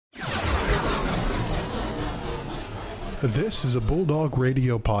This is a Bulldog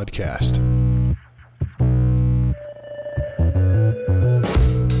Radio podcast.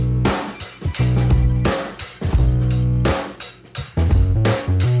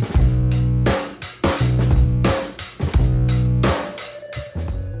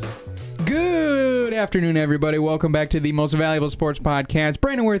 Good afternoon, everybody. Welcome back to the Most Valuable Sports Podcast.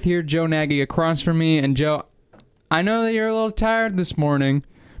 Brandon Worth here, Joe Nagy across from me. And Joe, I know that you're a little tired this morning,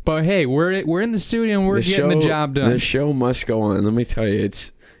 but hey, we're in the studio and we're getting the job done. The show must go on. Let me tell you,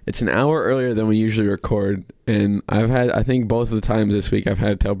 it's an hour earlier than we usually record, and I think both of the times this week I've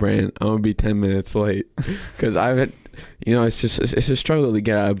had to tell Brandon I'm gonna be 10 minutes late because it's just a struggle to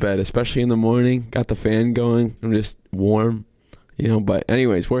get out of bed, especially in the morning. Got the fan going, I'm just warm, But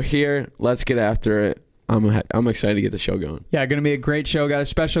anyways, we're here. Let's get after it. I'm excited to get the show going. Yeah, going to be a great show. Got a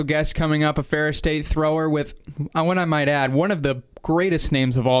special guest coming up, a Ferris State thrower with, what I might add, one of the greatest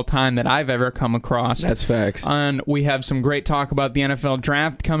names of all time that I've ever come across. That's facts. And we have some great talk about the NFL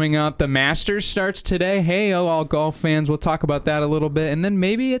draft coming up. The Masters starts today. Hey, all golf fans, we'll talk about that a little bit. And then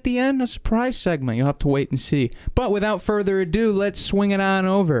maybe at the end, a surprise segment. You'll have to wait and see. But without further ado, let's swing it on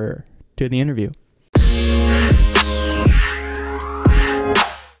over to the interview.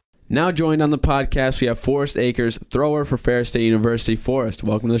 Now joined on the podcast, we have Forest Akers, thrower for Ferris State University. Forrest,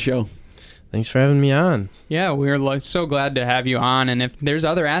 welcome to the show. Thanks for having me on. Yeah, we're so glad to have you on. And if there's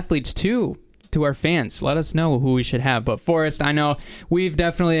other athletes, too, to our fans, let us know who we should have. But Forrest, I know we've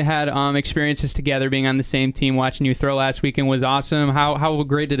definitely had experiences together being on the same team. Watching you throw last weekend was awesome. How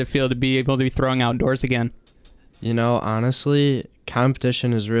great did it feel to be able to be throwing outdoors again? Honestly,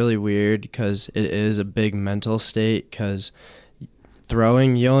 competition is really weird because it is a big mental state because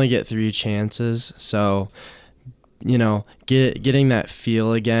throwing, you only get 3 chances. So, getting that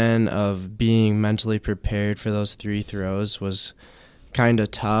feel again of being mentally prepared for those 3 throws was kind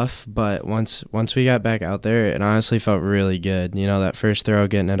of tough. But once we got back out there, it honestly felt really good. That first throw,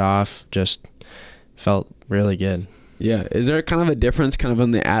 getting it off, just felt really good. Yeah. Is there kind of a difference kind of in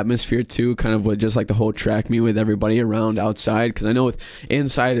the atmosphere too, kind of with just like the whole track meet with everybody around outside? Because I know with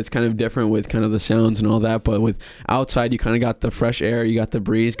inside it's kind of different with kind of the sounds and all that, but with outside you kind of got the fresh air, you got the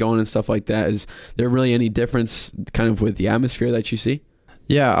breeze going and stuff like that. Is there really any difference kind of with the atmosphere that you see?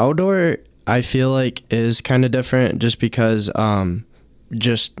 Yeah, outdoor I feel like is kind of different just because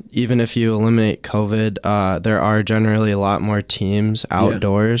just even if you eliminate COVID, there are generally a lot more teams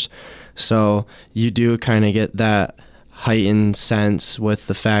outdoors. Yeah. So you do kind of get that heightened sense with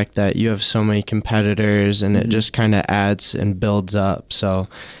the fact that you have so many competitors and it just kind of adds and builds up. So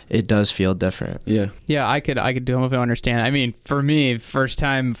it does feel different. Yeah, I could definitely understand. I mean, for me, first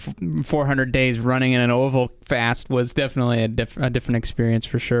time 400 days running in an oval fast was definitely a different experience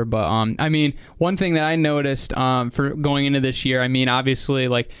for sure. But I mean, one thing that I noticed for going into this year, I mean, obviously,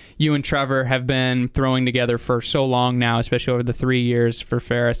 like you and Trevor have been throwing together for so long now, especially over the 3 years for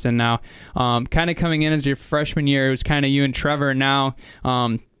Ferris, and now kind of coming in as your freshman year, it was kind of you and Trevor.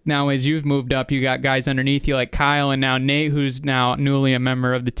 Now as you've moved up, you got guys underneath you like Kyle and now Nate, who's now newly a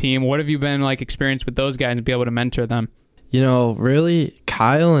member of the team. What have you been like experienced with those guys and be able to mentor them? Really,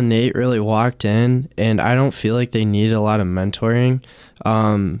 Kyle and Nate really walked in, and I don't feel like they need a lot of mentoring.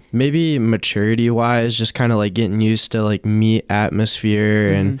 Maybe maturity-wise, just kind of like getting used to like meet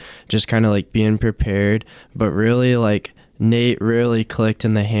atmosphere and just kind of like being prepared. But really, like Nate really clicked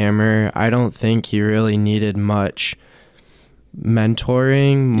in the hammer. I don't think he really needed much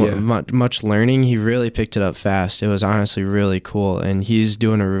mentoring, much learning. He really picked it up fast. It was honestly really cool, and he's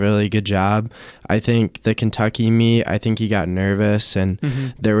doing a really good job. I think the Kentucky meet, I think he got nervous, and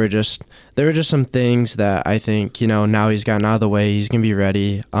there were just some things that I think now he's gotten out of the way. He's gonna be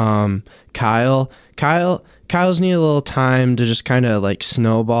ready. Kyle's need a little time to just kind of like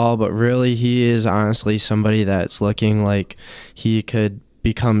snowball, but really he is honestly somebody that's looking like he could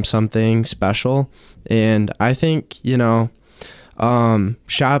become something special, and I think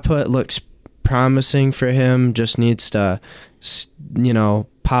shot put looks promising for him, just needs to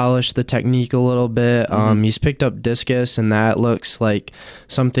polish the technique a little bit. He's picked up discus, and that looks like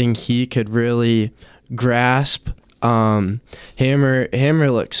something he could really grasp. Hammer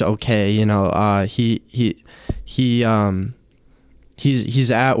looks okay. He's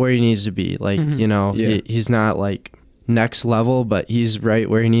at where he needs to be. Like he's not like next level, but he's right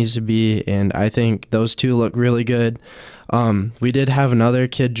where he needs to be, and I think those two look really good. We did have another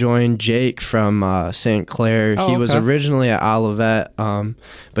kid join, Jake from St. Clair. He was originally at Olivet, but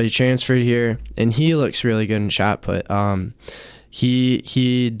he transferred here, and he looks really good in shot put.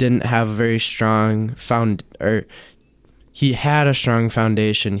 He didn't have a very strong he had a strong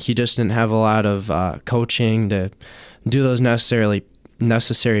foundation. He just didn't have a lot of coaching to do those necessarily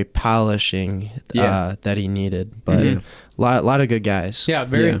necessary polishing that he needed. But a lot of good guys. Yeah,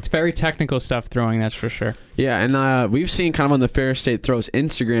 it's very technical stuff throwing, that's for sure. Yeah, and we've seen kind of on the Ferris State Throws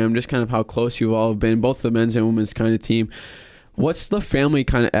Instagram just kind of how close you all have been, both the men's and women's kind of team. What's the family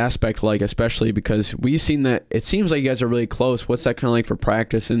kind of aspect like, especially because we've seen that it seems like you guys are really close. What's that kind of like for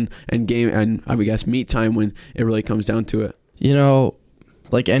practice and game and I would guess meet time when it really comes down to it? You know,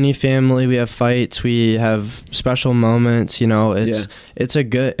 like any family, we have fights, we have special moments, you know,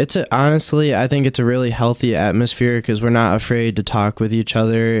 honestly, I think it's a really healthy atmosphere because we're not afraid to talk with each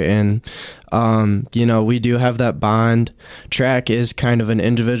other. And, you know, we do have that bond. Track is kind of an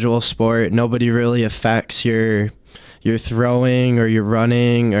individual sport. Nobody really affects your throwing or your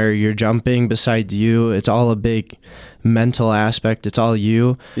running or your jumping besides you. It's all a big mental aspect. It's all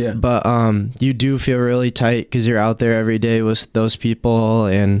you. Yeah. But you do feel really tight because you're out there every day with those people,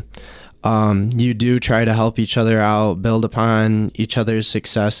 and you do try to help each other out, build upon each other's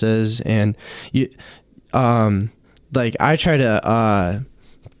successes, and you like I try to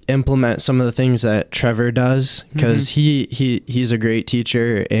implement some of the things that Trevor does because he's a great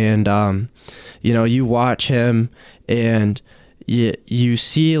teacher, and you know, you watch him and you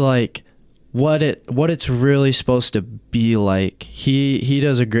see like what it's really supposed to be like. He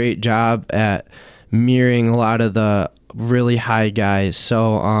does a great job at mirroring a lot of the really high guys.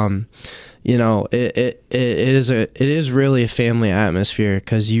 So you know, it is really a family atmosphere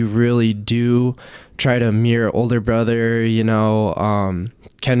because you really do try to mirror older brother. You know,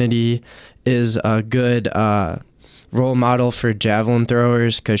 Kennedy is a good role model for javelin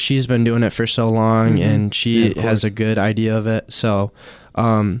throwers because she's been doing it for so long, and she has a good idea of it. So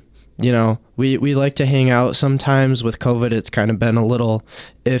you know, we like to hang out sometimes. With COVID, it's kind of been a little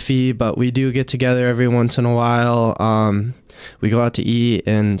iffy, but we do get together every once in a while. We go out to eat,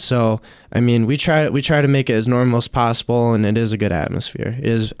 and so I mean, we try to make it as normal as possible, and it is a good atmosphere.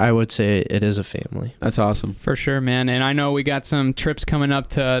 I would say it is a family. That's awesome. For sure, man. And I know we got some trips coming up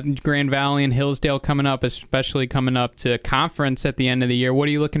to Grand Valley and Hillsdale coming up, especially coming up to conference at the end of the year. What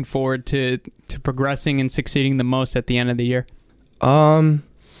are you looking forward to progressing and succeeding the most at the end of the year?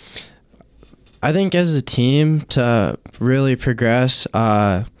 I think as a team to really progress,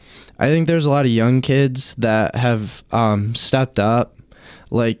 I think there's a lot of young kids that have stepped up,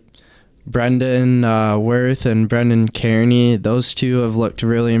 like Brendan Worth and Brendan Kearney. Those two have looked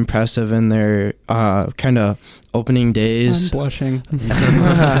really impressive in their kind of opening days. I'm blushing.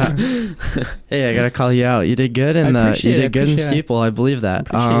 Hey, I gotta call you out. You did good in in steeple. I believe that.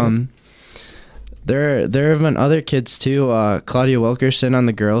 There have been other kids too. Claudia Wilkerson on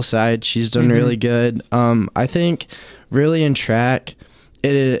the girls' side, she's done really good. I think really in track,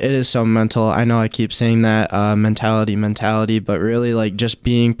 it is so mental. I know I keep saying that mentality, but really like just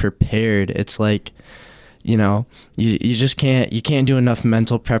being prepared. It's like, you know, you just can't do enough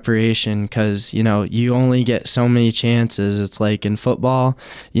mental preparation because, you know, you only get so many chances. It's like in football,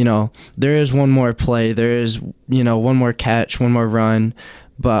 you know, there is one more play, there is, you know, one more catch, one more run.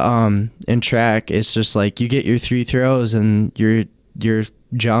 But in track, it's just like you get your 3 throws and your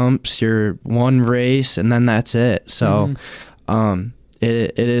jumps, your one race, and then that's it. So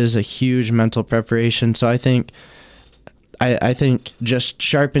it is a huge mental preparation. So I think just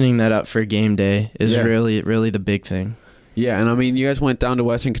sharpening that up for game day is really the big thing. Yeah, and I mean, you guys went down to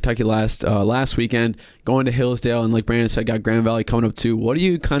Western Kentucky last weekend, going to Hillsdale, and like Brandon said, got Grand Valley coming up too. What do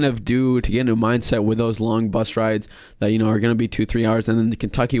you kind of do to get into a mindset with those long bus rides that, you know, are going to be 2-3 hours, and then to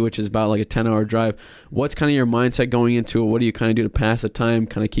Kentucky, which is about like a 10-hour drive? What's kind of your mindset going into it? What do you kind of do to pass the time,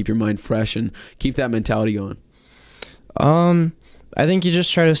 kind of keep your mind fresh and keep that mentality going? I think you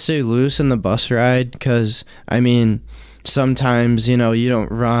just try to stay loose in the bus ride because, I mean, sometimes, you know, you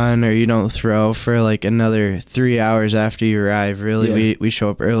don't run or you don't throw for like another 3 hours after you arrive. Really, we show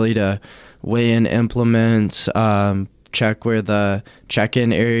up early to weigh in implements, check where the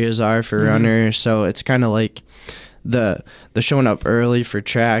check-in areas are for runners. So it's kind of like the showing up early for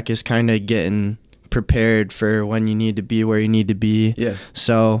track is kind of getting prepared for when you need to be where you need to be. Yeah.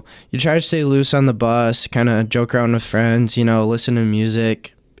 So you try to stay loose on the bus, kind of joke around with friends, you know, listen to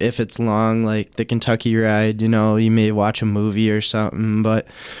music. If it's long, like the Kentucky ride, you know, you may watch a movie or something, but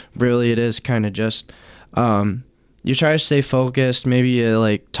really it is kind of just, you try to stay focused. Maybe you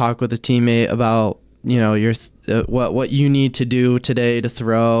like talk with a teammate about, you know, your what you need to do today to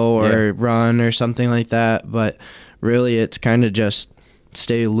throw or run or something like that. But really it's kind of just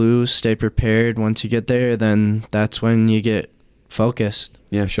stay loose, stay prepared. Once you get there, then that's when you get focused.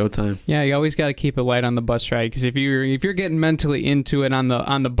 Yeah, showtime. Yeah, you always got to keep it light on the bus ride, because if you're getting mentally into it on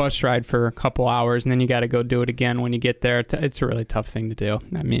the bus ride for a couple hours and then you got to go do it again when you get there, it's a really tough thing to do.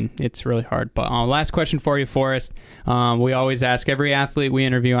 I mean, it's really hard. But last question for you, Forrest. We always ask every athlete we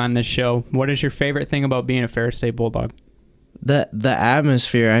interview on this show, what is your favorite thing about being a Ferris State Bulldog? The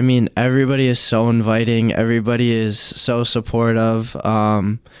atmosphere. I mean, everybody is so inviting. Everybody is so supportive.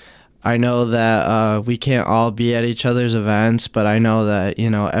 I know that we can't all be at each other's events, but I know that,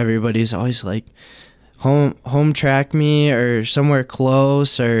 everybody's always like, home track me or somewhere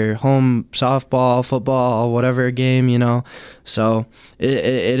close, or home softball, football, whatever game, So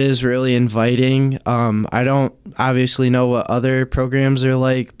it is really inviting. I don't obviously know what other programs are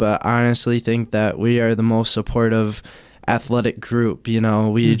like, but honestly think that we are the most supportive athletic group. We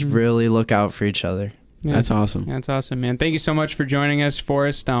really look out for each other. Yeah, that's awesome. That's awesome, man. Thank you so much for joining us,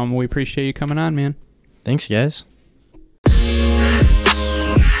 Forrest. We appreciate you coming on, man. Thanks, guys.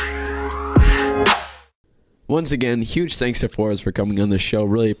 Once again, huge thanks to Forrest for coming on the show.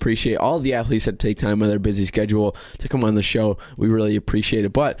 Really appreciate all the athletes that take time out of their busy schedule to come on the show. We really appreciate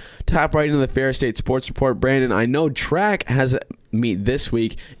it. But to hop right into the Ferris State Sports Report, Brandon, I know track has meet this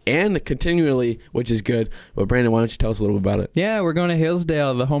week and continually, which is good. But Brandon, why don't you tell us a little bit about it? Yeah, we're going to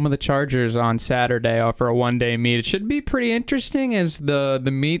Hillsdale, the home of the Chargers, on Saturday for a one-day meet. It should be pretty interesting as the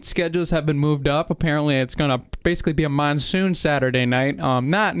meet schedules have been moved up. Apparently, it's going to basically be a monsoon Saturday night.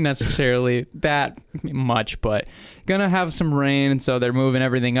 Not necessarily that much, but going to have some rain, and so they're moving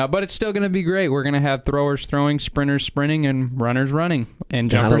everything up. But it's still going to be great. We're going to have throwers throwing, sprinters sprinting, and runners running, and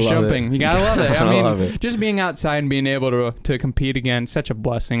jumpers jumping. You got to love it. I mean, just being outside and being able to compete again, such a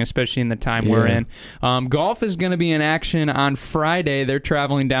blessing, especially in the time we're in. Golf is going to be in action on Friday. They're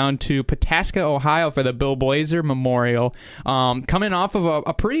traveling down to Pataska, Ohio for the Bill Blazer Memorial. Coming off of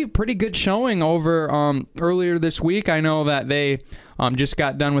a pretty good showing over earlier this week. I know that they just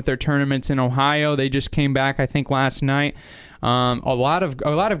got done with their tournaments in Ohio. They just came back, I think, last night. A lot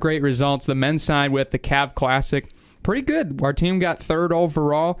of great results. The men's side with the Cav Classic, pretty good. Our team got third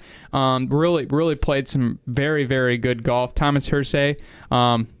overall. Really played some very, very good golf. Thomas Hersey.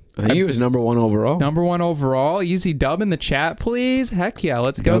 I think he was number 1 overall. Number 1 overall. Easy dub in the chat, please. Heck yeah,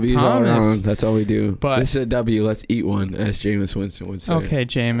 let's go, W's Thomas. All around. That's all we do. But this is a W. Let's eat one, as Jameis Winston would say. Okay,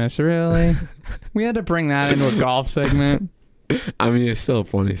 Jameis, really? We had to bring that into a golf segment. I mean, it's still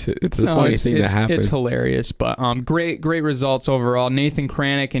funny. It's a funny thing that happened. It's hilarious, but great results overall. Nathan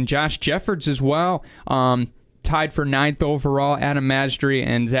Kranick and Josh Jeffords as well. Tied for 9th overall. Adam Mazdry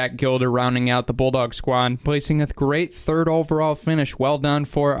and Zach Gilder rounding out the Bulldog squad, placing a great 3rd overall finish. Well done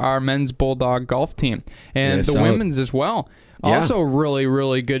for our men's Bulldog golf team. And the women's as well. Yeah. Also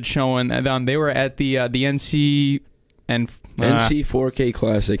really good showing. They were at the NC 4K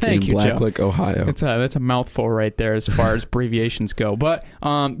Classic in Blacklick, Ohio. That's a mouthful right there as far as abbreviations go. But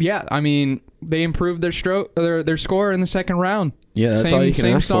I mean, they improved their score in the second round. Yeah, that's all you can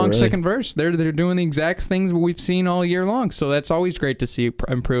ask for, really. Second verse. They're doing the exact things we've seen all year long. So that's always great to see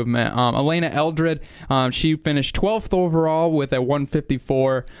improvement. Elena Eldred, she finished 12th overall with a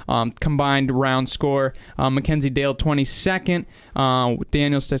 154 combined round score. Mackenzie Dale 22nd.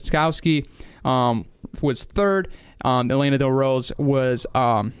 Daniel Steskowski was 3rd. Elena Del Rose was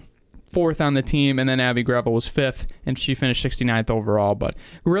 4th on the team, and then Abby Grevel was 5th, and she finished 69th overall. But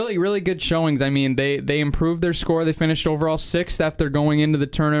really good showings. I mean, they improved their score. They finished overall 6th after going into the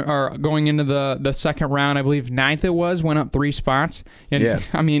the second round. I believe 9th it was, went up 3 spots. And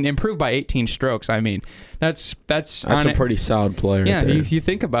I mean, improved by 18 strokes. I mean, that's a pretty solid player. Yeah, right there. If you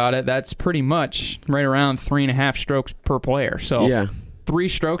think about it, that's pretty much right around 3.5 strokes per player. So yeah. 3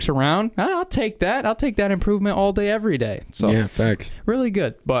 strokes around, I'll take that. I'll take that improvement all day, every day. So yeah, facts. Really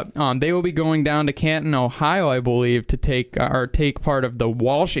good. But they will be going down to Canton, Ohio, I believe, to take part of the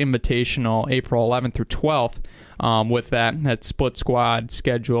Walsh Invitational, April 11th through 12th. With that split squad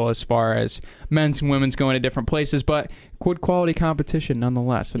schedule as far as men's and women's going to different places, but good quality competition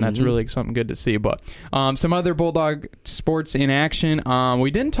nonetheless, and that's really something good to see. But some other Bulldog sports in action. We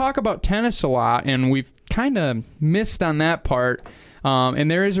didn't talk about tennis a lot, and we've kind of missed on that part. And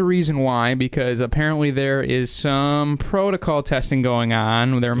there is a reason why, because apparently there is some protocol testing going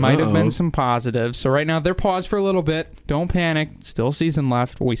on. There might have been some positives. So right now they're paused for a little bit. Don't panic. Still season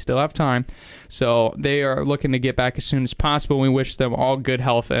left. We still have time. So they are looking to get back as soon as possible. We wish them all good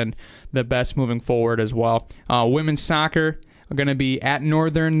health and the best moving forward as well. Women's soccer are going to be at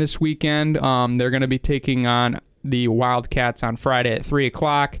Northern this weekend. They're going to be taking on the Wildcats on Friday at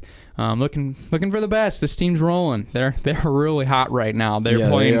 3:00. Looking for the best. This team's rolling. They're really hot right now. They're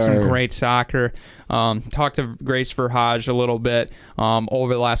playing some great soccer. Talked to Grace Verhage a little bit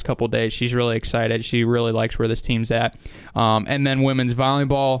over the last couple of days. She's really excited. She really likes where this team's at. And then women's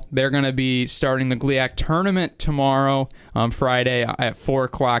volleyball, they're going to be starting the GLIAC tournament tomorrow, Friday at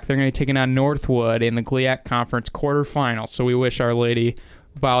 4:00. They're going to be taking on Northwood in the GLIAC Conference quarterfinals. So we wish our lady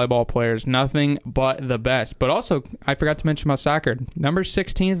volleyball players nothing but the best. But also, I forgot to mention about soccer. Number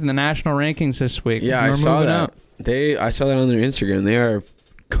 16th in the national rankings this week. Yeah, I saw that. I saw that on their Instagram. They are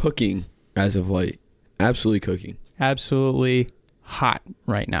cooking as of late. Absolutely cooking. Absolutely hot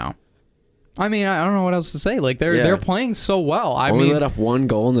right now. I mean, I don't know what else to say. Like they're playing so well. Only let up one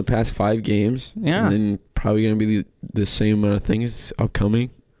goal in the past 5 games. Yeah, and then probably going to be the same amount of things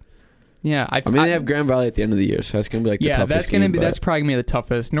upcoming. Yeah, I mean, they have Grand Valley at the end of the year, so that's going to be like the toughest game. That's probably going to be the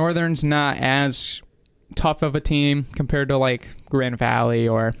toughest. Northern's not as tough of a team compared to like Grand Valley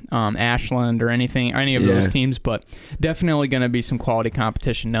or Ashland or any of those teams, but definitely going to be some quality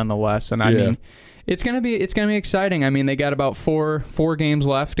competition nonetheless. And I mean, it's going to be exciting. I mean, they got about four games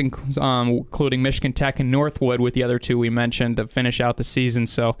left, including Michigan Tech and Northwood, with the other 2 we mentioned, to finish out the season.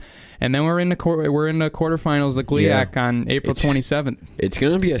 So, and then we're in the quarterfinals of GLIAC on April 27th. It's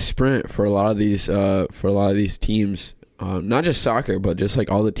going to be a sprint for a lot of these teams, not just soccer, but just like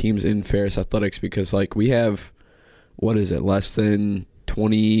all the teams in Ferris athletics, because like we have, less than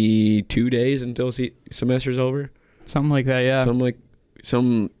 22 days until semester's over, something like that. Yeah,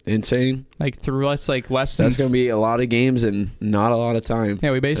 some insane. Less than. That's going to be a lot of games and not a lot of time.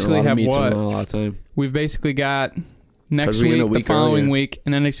 Yeah, we basically have not a lot of time. We've basically got next week, the following week,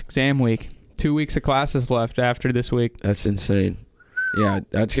 and then it's exam week. 2 weeks of classes left after this week. That's insane. Yeah,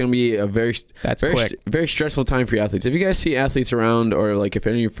 that's going to be a very stressful time for your athletes. If you guys see athletes around, or like if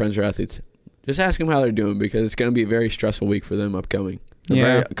any of your friends are athletes, just ask them how they're doing, because it's going to be a very stressful week for them upcoming.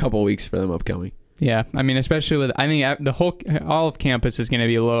 A couple of weeks for them upcoming. Yeah, I mean, especially with, I think all of campus is going to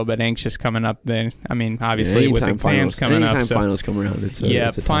be a little bit anxious coming up. Then, I mean, obviously with exams coming up. Anytime finals come around, it's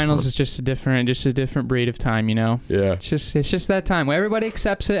finals is just a different breed of time, you know. Yeah, it's just that time where everybody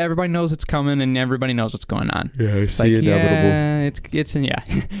accepts it, everybody knows it's coming, and everybody knows what's going on. Yeah, it's inevitable. Yeah,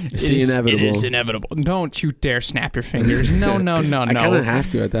 it is inevitable. Don't you dare snap your fingers. No. I kind of have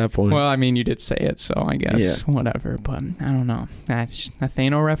to at that point. Well, I mean, you did say it, so I guess whatever. But I don't know. That's a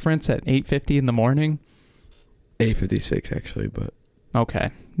Thano reference at 8:50 in the morning. 8:56 actually, but okay,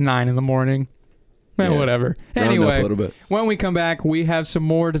 9 in the morning. Whatever. Anyway, a little bit. When we come back, we have some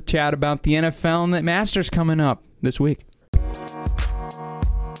more to chat about the NFL and the Masters coming up this week.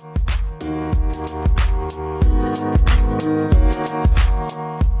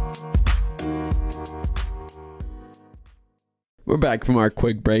 We're back from our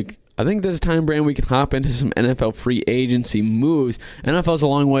quick break. I think this time, Brandon, we can hop into some NFL free agency moves. NFL's a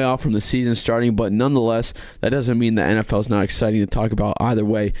long way off from the season starting, but nonetheless, that doesn't mean the NFL's not exciting to talk about either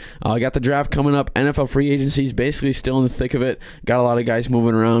way. I got the draft coming up. NFL free agency's basically still in the thick of it. Got a lot of guys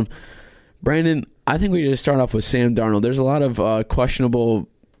moving around. Brandon, I think we just start off with Sam Darnold. There's a lot of questionable.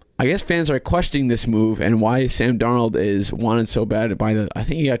 I guess fans are questioning this move and why Sam Darnold is wanted so bad by I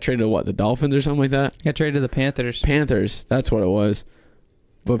think he got traded to the Dolphins or something like that? Got traded to the Panthers. Panthers, that's what it was.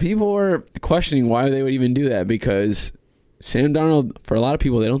 But people were questioning why they would even do that, because Sam Darnold, for a lot of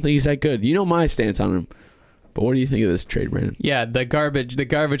people, they don't think he's that good. You know my stance on him. But what do you think of this trade, Brandon? Yeah, the garbage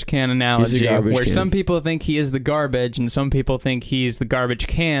can analogy, some people think he is the garbage and some people think he's the garbage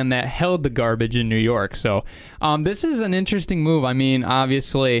can that held the garbage in New York. So this is an interesting move. I mean,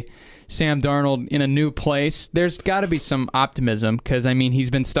 obviously, Sam Darnold in a new place, there's got to be some optimism, because, I mean, he's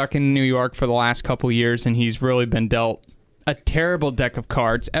been stuck in New York for the last couple years and he's really been dealt a terrible deck of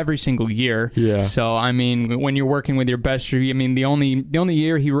cards every single year. Yeah. So, I mean, when you're working with your best, I mean, the only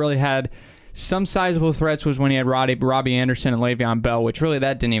year he really had some sizable threats was when he had Robbie Anderson and Le'Veon Bell, which really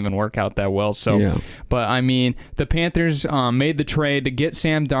that didn't even work out that well. So, But I mean, the Panthers made the trade to get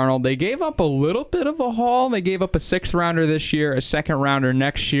Sam Darnold. They gave up a little bit of a haul. They gave up a 6th rounder this year, a 2nd rounder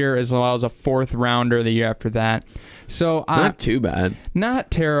next year, as well as a 4th rounder the year after that. So not too bad.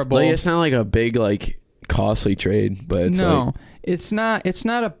 Not terrible. It's not like a big costly trade, but it's it's not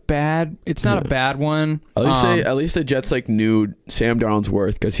a bad one. At least the Jets knew Sam Darnold's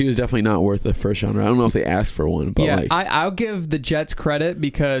worth, because he was definitely not worth the 1st rounder. I don't know if they asked for one, but I'll give the Jets credit,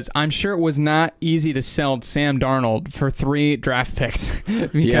 because I'm sure it was not easy to sell Sam Darnold for 3 draft picks.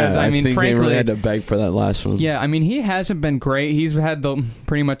 Because I mean, think frankly, they really had to beg for that last one. Yeah, I mean, he hasn't been great. He's had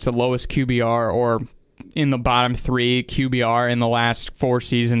pretty much the lowest QBR, or in the bottom 3 QBR in the last 4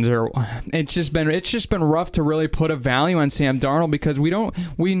 seasons, or it's just been rough to really put a value on Sam Darnold, because we know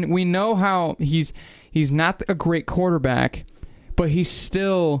how he's He's not a great quarterback, but he's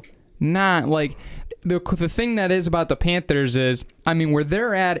still not like the thing that is about the Panthers is, I mean, where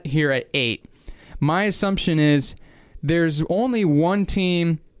they're at here at 8. My assumption is there's only one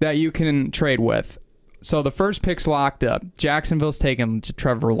team that you can trade with. So the first pick's locked up. Jacksonville's taking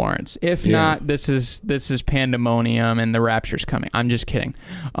Trevor Lawrence. If not, this is pandemonium and the Rapture's coming. I'm just kidding.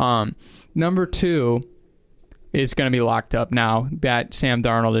 Number 2 is going to be locked up now that Sam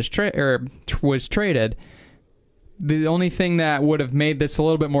Darnold was traded. The only thing that would have made this a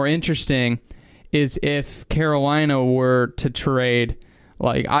little bit more interesting is if Carolina were to trade.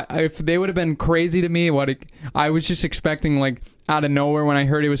 Like, if they would have been crazy to me, I was just expecting, like, out of nowhere when I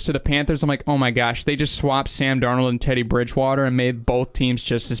heard it was to the Panthers. I'm like, oh my gosh, they just swapped Sam Darnold and Teddy Bridgewater and made both teams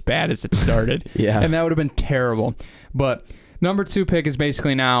just as bad as it started. Yeah. And that would have been terrible. But number 2 pick is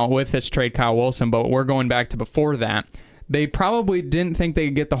basically now with this trade Kyle Wilson, but we're going back to before that. They probably didn't think they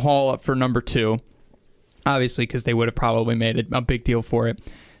could get the haul up for number 2, obviously, because they would have probably made a big deal for it.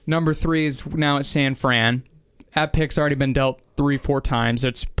 Number 3 is now at San Fran. That pick's already been dealt 3-4 times.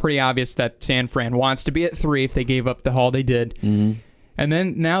 It's pretty obvious that San Fran wants to be at 3 if they gave up the haul they did. Mm-hmm. And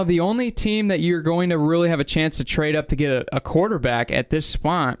then now the only team that you're going to really have a chance to trade up to get a quarterback at this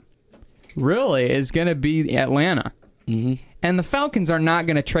spot really is going to be Atlanta. Mm-hmm. And the Falcons are not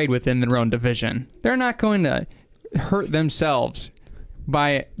going to trade within their own division. They're not going to hurt themselves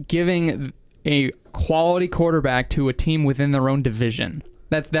by giving a quality quarterback to a team within their own division.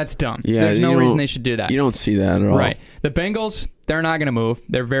 That's dumb. Yeah, there's no reason they should do that. You don't see that at all. Right. The Bengals, they're not going to move.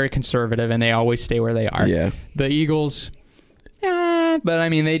 They're very conservative, and they always stay where they are. Yeah. The Eagles, but I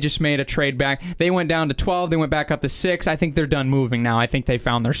mean, they just made a trade back. They went down to 12. They went back up to 6. I think they're done moving now. I think they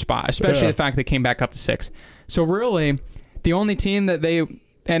found their spot, especially the fact they came back up to 6. So really, the only team that they,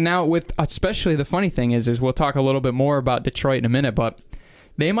 and now with, especially the funny thing is we'll talk a little bit more about Detroit in a minute, but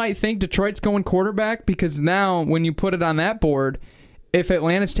they might think Detroit's going quarterback because now when you put it on that board, if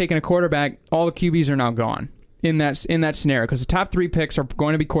Atlanta's taking a quarterback, all the QBs are now gone in that scenario because the top 3 picks are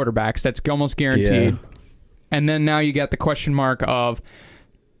going to be quarterbacks. That's almost guaranteed. Yeah. And then now you got the question mark of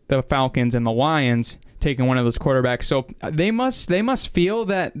the Falcons and the Lions taking one of those quarterbacks. So they must feel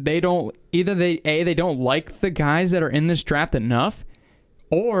that they don't they don't like the guys that are in this draft enough,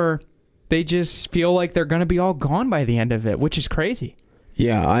 or they just feel like they're going to be all gone by the end of it, which is crazy.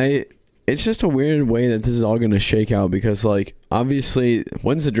 Yeah, it's just a weird way that this is all going to shake out because, like, obviously,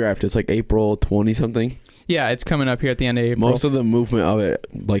 when's the draft? It's like April 20-something? Yeah, it's coming up here at the end of April. Most of the movement of it,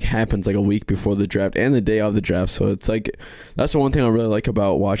 like, happens, like, a week before the draft and the day of the draft. So it's, like, that's the one thing I really like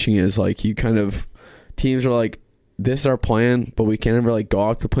about watching is, like, you kind of, teams are like, this is our plan, but we can't ever, like, go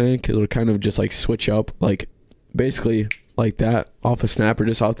off the plan because it'll kind of just, like, switch up, like, basically like that off a snap or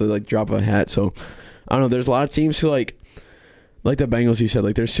just off the, like, drop of a hat. So, I don't know, there's a lot of teams who, like the Bengals, you said,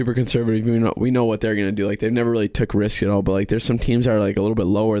 like, they're super conservative. We know what they're going to do. Like, they've never really took risks at all. But, like, there's some teams that are, like, a little bit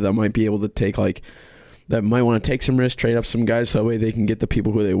lower that might be able to take, like, that might want to take some risks, trade up some guys so that way they can get the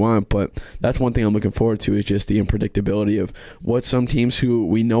people who they want. But that's one thing I'm looking forward to is just the unpredictability of what some teams who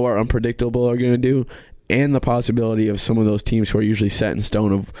we know are unpredictable are going to do and the possibility of some of those teams who are usually set in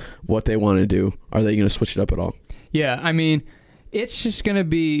stone of what they want to do. Are they going to switch it up at all? Yeah, I mean, it's just going to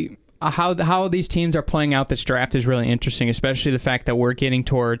be how these teams are playing out this draft is really interesting, especially the fact that we're getting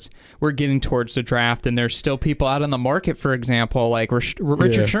towards the draft, and there's still people out on the market. For example, like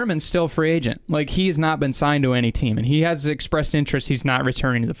Richard Sherman's still a free agent. Like, he has not been signed to any team, and he has expressed interest. He's not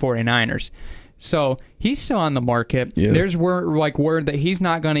returning to the 49ers. So he's still on the market. Yeah. There's word that he's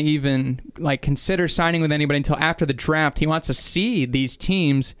not going to even like consider signing with anybody until after the draft. He wants to see these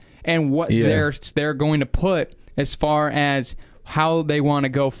teams and what they're going to put as far as how they want to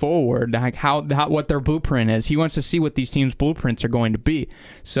go forward, like how what their blueprint is. He wants to see what these teams' blueprints are going to be.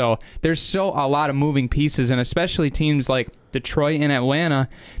 So there's still a lot of moving pieces, and especially teams like Detroit and Atlanta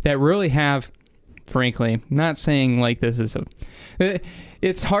that really have, frankly, not saying like this is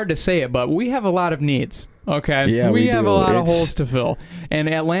it's hard to say it, but we have a lot of needs. Okay, yeah, we have a lot of holes to fill, and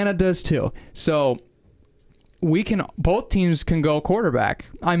Atlanta does too. So both teams can go quarterback.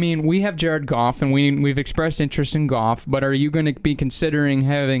 I mean, we have Jared Goff, and we've expressed interest in Goff, but are you going to be considering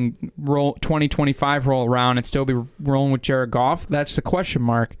having 2025 roll around and still be rolling with Jared Goff? That's the question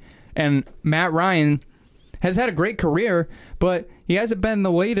mark. And Matt Ryan has had a great career, but he hasn't been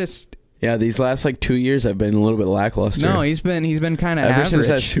the latest. Yeah, these last 2 years have been a little bit lackluster. No, he's been kind of average. Ever since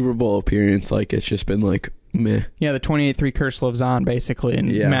that Super Bowl appearance, it's just been meh. Yeah, the 28-3 curse lives on basically in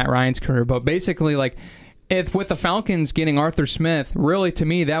Matt Ryan's career, but basically if with the Falcons getting Arthur Smith, really to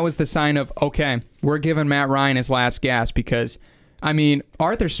me that was the sign of, okay, we're giving Matt Ryan his last gasp because, I mean,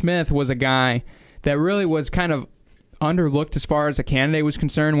 Arthur Smith was a guy that really was kind of underlooked as far as a candidate was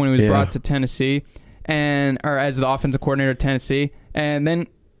concerned when he was brought to Tennessee. or as the offensive coordinator of Tennessee, and then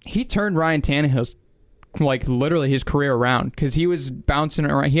he turned Ryan Tannehill's like literally his career around, because he was bouncing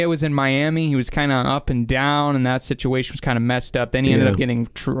around. He was in Miami. He was kind of up and down, and that situation was kind of messed up. Then he ended up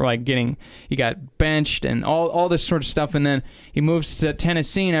he got benched and all this sort of stuff. And then he moves to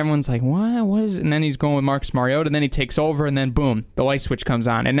Tennessee, and everyone's like, what is it? And then he's going with Marcus Mariota, and then he takes over, and then boom, the light switch comes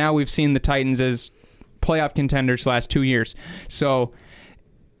on. And now we've seen the Titans as playoff contenders the last 2 years. So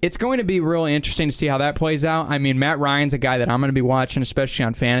it's going to be really interesting to see how that plays out. I mean, Matt Ryan's a guy that I'm going to be watching, especially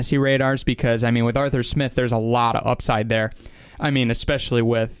on fantasy radars, because, I mean, with Arthur Smith, there's a lot of upside there. I mean, especially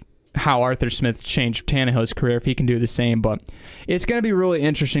with how Arthur Smith changed Tannehill's career, if he can do the same. But it's going to be really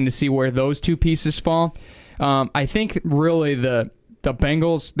interesting to see where those two pieces fall. I think really the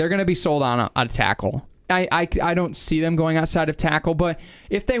Bengals, they're going to be sold on a tackle. I don't see them going outside of tackle, but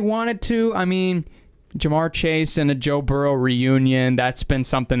if they wanted to, I mean, Jamar Chase and a Joe Burrow reunion, that's been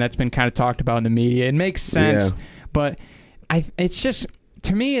something that's been kind of talked about in the media. It makes sense, but it's just,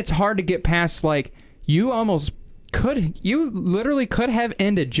 to me, it's hard to get past, like, you literally could have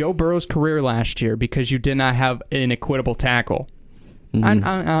ended Joe Burrow's career last year because you did not have an equitable tackle.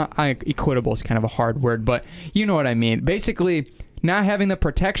 Equitable is kind of a hard word, but you know what I mean. Basically, not having the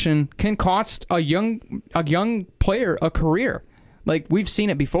protection can cost a young player a career. Like, we've seen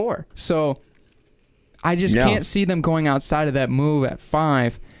it before. So I just can't see them going outside of that move at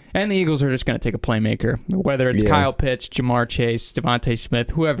 5. And the Eagles are just going to take a playmaker. Whether it's Kyle Pitts, Jamar Chase, Devontae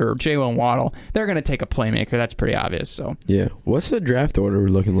Smith, whoever, Jalen Waddle, they're going to take a playmaker. That's pretty obvious. So yeah. What's the draft order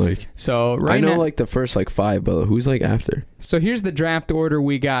looking like? So I know like the first like 5, but who's like after? So here's the draft order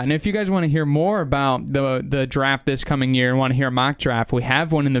we got. And if you guys want to hear more about the draft this coming year and want to hear a mock draft, we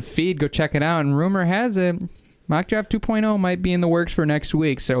have one in the feed. Go check it out. And rumor has it, Mock Draft 2.0 might be in the works for next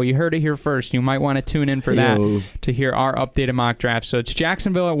week, so you heard it here first. You might want to tune in for that to hear our updated mock draft. So it's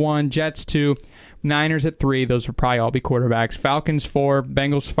Jacksonville at 1, Jets 2, Niners at 3. Those will probably all be quarterbacks. Falcons 4,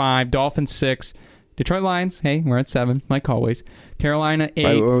 Bengals 5, Dolphins 6, Detroit Lions, hey, we're at 7, like always. Carolina 8.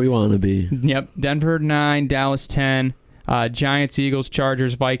 Right where we want to be. Yep. Denver 9, Dallas 10, Giants, Eagles,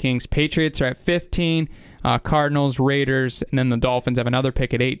 Chargers, Vikings. Patriots are at 15. Cardinals, Raiders, and then the Dolphins have another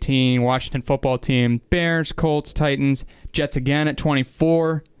pick at 18. Washington football team, Bears, Colts, Titans, Jets again at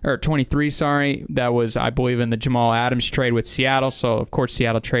 23, sorry. That was, I believe, in the Jamal Adams trade with Seattle. So, of course,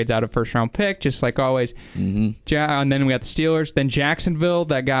 Seattle trades out a first-round pick, just like always. And then we got the Steelers. Then Jacksonville,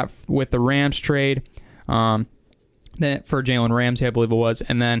 that got with the Rams trade then for Jalen Ramsey, I believe it was.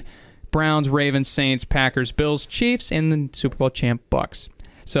 And then Browns, Ravens, Saints, Packers, Bills, Chiefs, and the Super Bowl champ Bucks.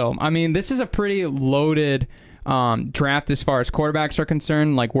 So, I mean, this is a pretty loaded draft as far as quarterbacks are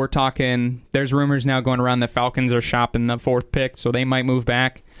concerned. Like, we're talking, there's rumors now going around that Falcons are shopping the 4th pick, so they might move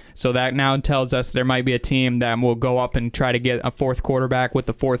back. So that now tells us there might be a team that will go up and try to get a 4th quarterback with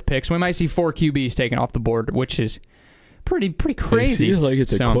the 4th pick. So we might see 4 QBs taken off the board, which is pretty crazy. It feels like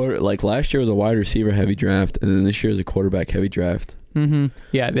it's like last year was a wide receiver heavy draft, and then this year is a quarterback heavy draft.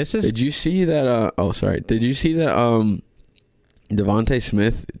 Yeah, this is. Did you see that? Did you see that? Devontae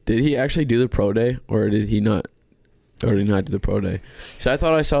Smith, did he actually do the pro day, or did he not? Or did he not do the pro day? So I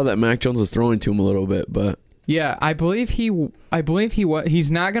thought I saw that Mac Jones was throwing to him a little bit, but yeah, I believe he was.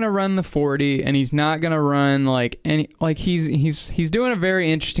 He's not gonna run the 40, and he's not gonna run like any. Like he's doing a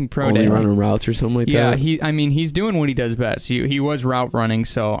very interesting pro day. Running routes or something like that. Yeah, he's doing what he does best. He was route running.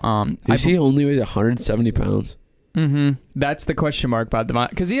 So he only weighs 170 pounds? That's the question mark about Devon,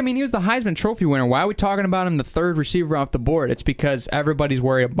 because he was the Heisman Trophy winner. Why are we talking about him the 3rd receiver off the board? It's because everybody's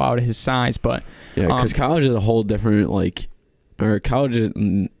worried about his size. But yeah, because college is a whole different or college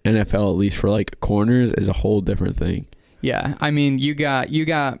and NFL, at least for like corners, is a whole different thing. Yeah, I mean, you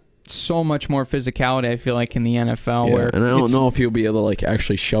got so much more physicality, I feel like, in the NFL. Yeah, where and I don't know if you'll be able to like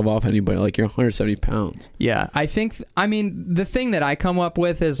actually shove off anybody. Like, you're 170 pounds. Yeah, the thing that I come up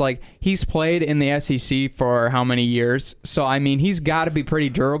with is like he's played in the SEC for how many years? So he's got to be pretty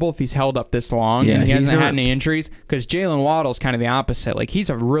durable if he's held up this long, and he hasn't had any injuries. Because Jalen Waddle's kind of the opposite. Like, he's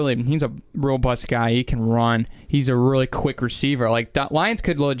a robust guy. He can run. He's a really quick receiver. Like, Lions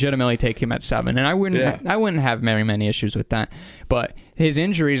could legitimately take him at 7, and I wouldn't have many issues with that. But his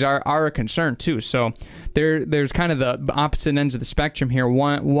injuries are a concern too. So there's kind of the opposite ends of the spectrum here.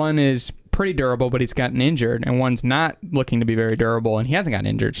 One is pretty durable, but he's gotten injured, and one's not looking to be very durable, and he hasn't gotten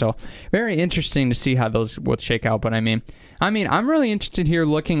injured. So very interesting to see how those will shake out. But I'm really interested here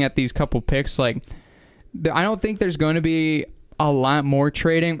looking at these couple picks. Like, I don't think there's going to be a lot more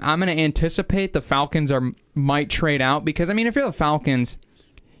trading. I'm going to anticipate the Falcons might trade out, because if you're the Falcons,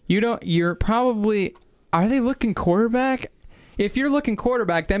 you're probably, are they looking quarterback? If you're looking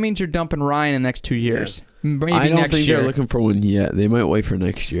quarterback, that means you're dumping Ryan in the next 2 years. maybe I don't next think year. they're looking for one yet. They might wait for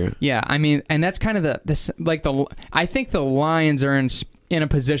next year. Yeah, I mean, and that's kind of I think the Lions are in a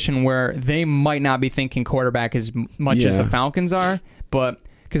position where they might not be thinking quarterback as much as the Falcons are, but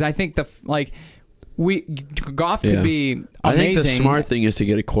because I think Goff could be amazing. I think the smart thing is to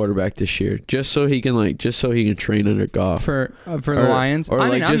get a quarterback this year, just so he can train under Goff for the Lions, or so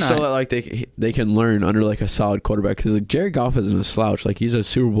that they can learn under like a solid quarterback. Because Jared Goff isn't a slouch. Like, he's a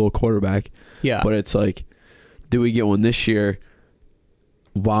Super Bowl quarterback. Yeah, but it's like, do we get one this year?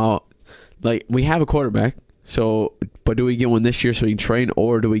 Wow, like, we have a quarterback. So, but do we get one this year so he can train,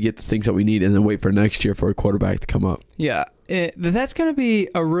 or do we get the things that we need and then wait for next year for a quarterback to come up? Yeah, that's going to be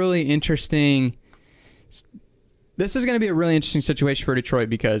a really interesting. This is going to be a really interesting situation for Detroit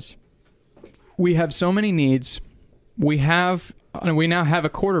because we have so many needs. We now have a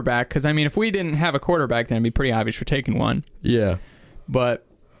quarterback. Because I mean, if we didn't have a quarterback, then it'd be pretty obvious we're taking one. Yeah, but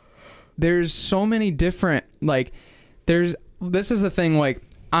there's so many different This is the thing. Like,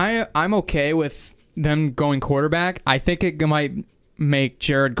 I'm okay with them going quarterback. I think it might make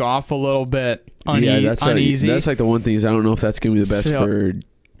Jared Goff a little bit uneasy. That's like the one thing is I don't know if that's going to be the best for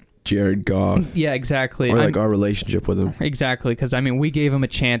Jared Goff. Yeah, exactly. Or like our relationship with him. Exactly, because I mean, we gave him a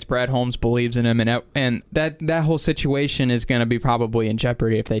chance. Brad Holmes believes in him, and that whole situation is going to be probably in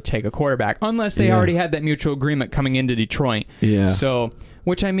jeopardy if they take a quarterback, unless they already had that mutual agreement coming into Detroit. Yeah. So,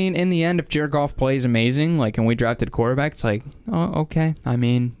 which I mean, in the end, if Jared Goff plays amazing, like, and we drafted a quarterback, it's like, oh, okay. I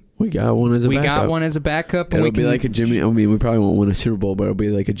mean, we got one as a backup. And it'll be like a Jimmy. I mean, we probably won't win a Super Bowl, but it'll be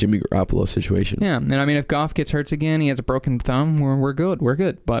like a Jimmy Garoppolo situation. Yeah, and I mean, if Goff gets hurt again, he has a broken thumb, we're good. We're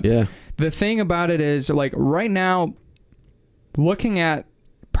good. But the thing about it is, like, right now, looking at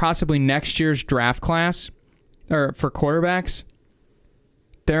possibly next year's draft class or for quarterbacks,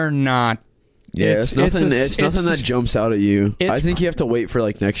 they're not. Yeah, it's nothing that jumps out at you. I think you have to wait for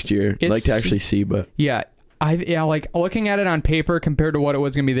like next year, like, to actually see. But like, looking at it on paper compared to what it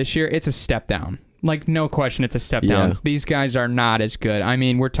was going to be this year, it's a step down. Like, no question, it's a step down. These guys are not as good. I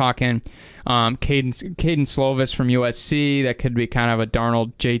mean, we're talking Caden Slovis from USC. That could be kind of a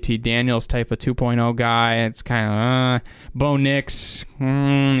Darnold, JT Daniels type of 2.0 guy. It's kind of Bo Nix,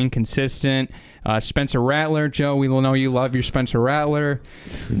 inconsistent. Spencer Rattler, Joe, we will know you love your Spencer Rattler.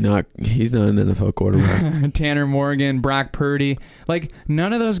 He's not an NFL quarterback. Tanner Morgan, Brock Purdy. Like,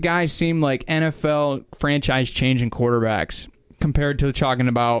 none of those guys seem like NFL franchise-changing quarterbacks compared to talking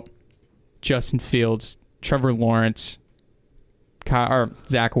about Justin Fields, Trevor Lawrence,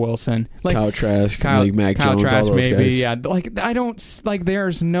 Zach Wilson, like Kyle Trask, like Mac Jones, all those maybe guys. Yeah, like, I don't like.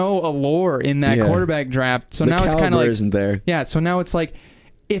 There's no allure in that quarterback draft. So now it's kind of like, isn't there. Yeah, so now it's like,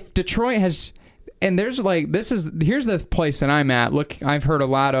 if Detroit has. And there's like, here's the place that I'm at. Look, I've heard a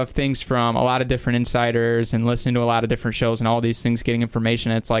lot of things from a lot of different insiders and listening to a lot of different shows and all these things, getting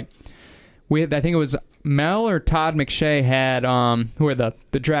information. It's like, I think it was Mel or Todd McShay had, who are the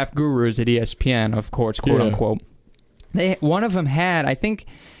draft gurus at ESPN, of course, quote unquote. One of them had, I think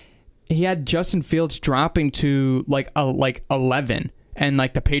he had Justin Fields dropping to like 11, and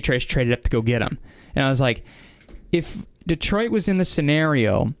like the Patriots traded up to go get him. And I was like, if Detroit was in the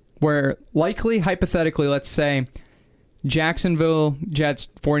scenario where likely, hypothetically, let's say Jacksonville, Jets,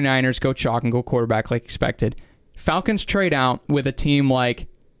 49ers go chalk and go quarterback like expected. Falcons trade out with a team like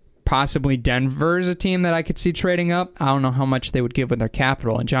possibly Denver is a team that I could see trading up. I don't know how much they would give with their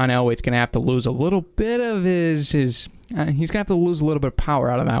capital. And John Elway's going to have to lose a little bit of his he's going to have to lose a little bit of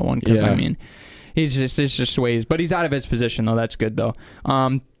power out of that one because, I mean, it's just the way he's. But he's out of his position, though. That's good, though.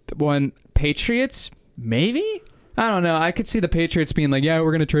 When Patriots, maybe? I don't know. I could see the Patriots being like, yeah,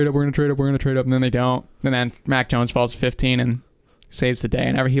 we're going to trade up, and then they don't. And then Mac Jones falls 15 and saves the day.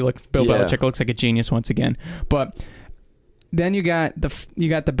 And Bill Belichick looks like a genius once again. But then you got the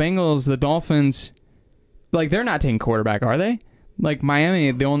Bengals, the Dolphins. Like, they're not taking quarterback, are they? Like,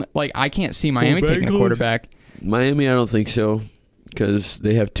 Miami, I can't see Miami taking a quarterback. Miami, I don't think so. Because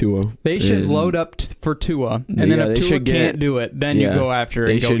they have Tua. They should load up for Tua, and then if Tua can't do it, then you go after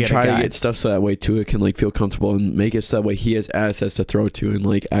and go get a guy. They should try to get stuff so that way Tua can like feel comfortable and make it so that way he has assets to throw to and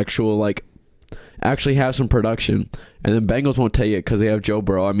like actually have some production. And then Bengals won't take it because they have Joe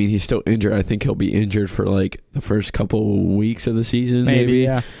Burrow. I mean, he's still injured. I think he'll be injured for like the first couple weeks of the season, maybe.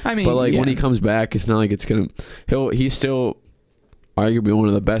 Yeah. I mean, but like when he comes back, it's not like it's gonna. He's still arguably one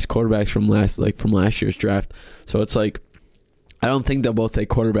of the best quarterbacks from last year's draft. So it's like, I don't think they'll both take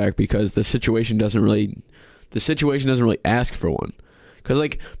quarterback because the situation doesn't really ask for one. Because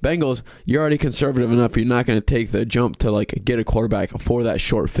like Bengals, you're already conservative enough. You're not going to take the jump to like get a quarterback for that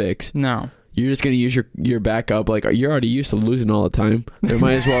short fix. No. you're just gonna use your backup. Like you're already used to losing all the time. There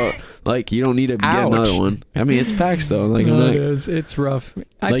might as well like you don't need to get another one. I mean, it's facts though. Like it is. It's rough.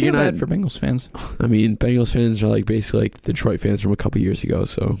 I feel bad for Bengals fans. I mean, Bengals fans are like basically like Detroit fans from a couple years ago.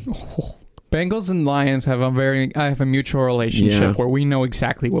 So Bengals and Lions have a mutual relationship where we know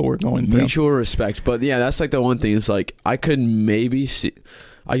exactly what we're going through. Mutual respect. But yeah, that's like the one thing is like I can maybe see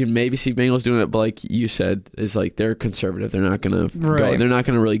Bengals doing it, but like you said, is like they're conservative. They're not gonna go. They're not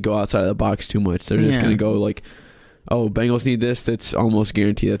gonna really go outside of the box too much. They're just gonna go like, oh, Bengals need this. That's almost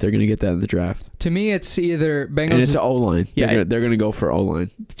guaranteed that they're gonna get that in the draft. To me, it's either Bengals and it's an O-line. Yeah, they're gonna go for O-line.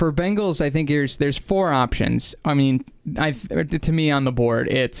 For Bengals, I think there's 4 options. I mean, to me on the board,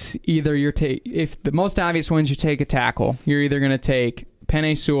 it's either if the most obvious ones, you take a tackle. You're either gonna take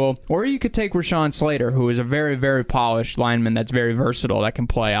Penei Sewell, or you could take Rashawn Slater, who is a very, very polished lineman that's very versatile, that can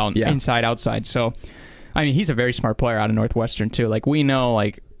play out inside, outside. So, I mean, he's a very smart player out of Northwestern too. Like we know,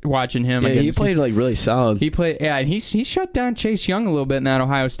 like watching him. Yeah, he played like really solid. He played, and he shut down Chase Young a little bit in that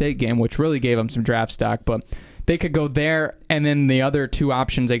Ohio State game, which really gave him some draft stock. But they could go there, and then the other 2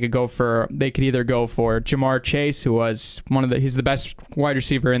 options they could either go for Jamar Chase, who was he's the best wide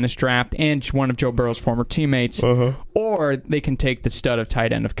receiver in this draft and one of Joe Burrow's former teammates, or they can take the stud of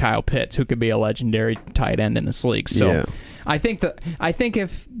tight end of Kyle Pitts, who could be a legendary tight end in this league. So I think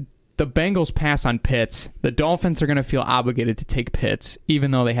if the Bengals pass on Pitts, the Dolphins are going to feel obligated to take Pitts,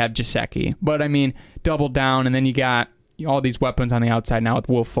 even though they have Gesicki. But I mean, double down, and then you got all these weapons on the outside now with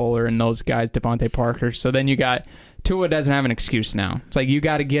Will Fuller and those guys, Devontae Parker. So then you got Tua doesn't have an excuse now. It's like you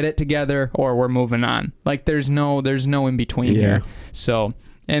got to get it together or we're moving on. Like there's no in between here. So,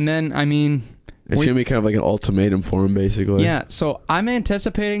 and then I mean, it's gonna be kind of like an ultimatum for him, basically. Yeah. So I'm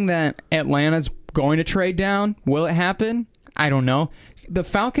anticipating that Atlanta's going to trade down. Will it happen? I don't know. The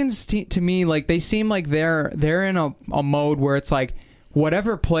Falcons, to me, like they seem like they're in a mode where it's like,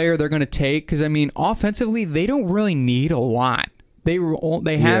 whatever player they're going to take, because I mean, offensively, they don't really need a lot. They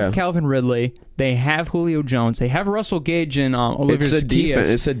have Calvin Ridley, they have Julio Jones, they have Russell Gage and Olivier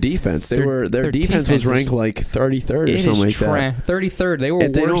Zaccheaus. It's a defense. Their defense was ranked like 33rd or something like that. 33rd. They were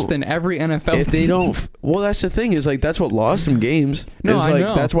worse than every NFL team. Well, that's the thing is like that's what lost them games. No, I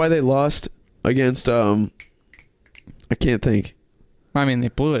know. That's why they lost against I can't think. I mean, they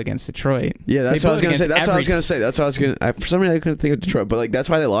blew it against Detroit. Yeah, that's what I was going to say. For some reason, I couldn't think of Detroit. But like that's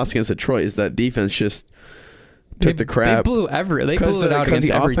why they lost against Detroit is that defense just took the crap. They blew it out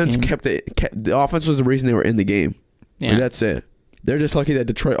against every team. The offense was the reason they were in the game. Yeah. Like, that's it. They're just lucky that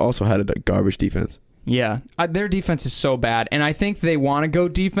Detroit also had a garbage defense. Yeah. Their defense is so bad. And I think they want to go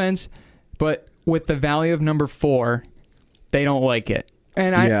defense, but with the value of number 4, they don't like it.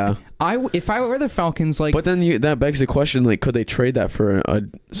 And if I were the Falcons, like, but then that begs the question: like, could they trade that for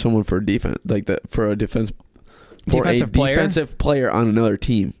someone for defense, like that for a defensive player on another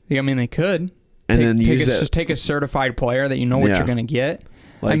team? Yeah, I mean, they could, and just take a certified player that you know what you're going to get.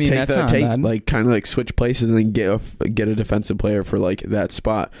 Like, I mean, that's not bad. Like kind of like switch places and then get a defensive player for like that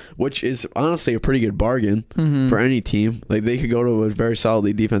spot, which is honestly a pretty good bargain for any team. Like they could go to a very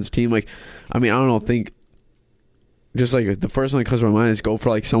solidly defensive team. Like, I mean, I don't think. Just like the first one that comes to my mind is go for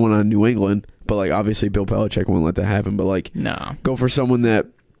like someone on New England, but like obviously Bill Belichick won't let that happen. But like, no, go for someone that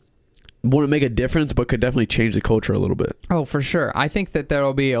wouldn't make a difference, but could definitely change the culture a little bit. Oh, for sure. I think that there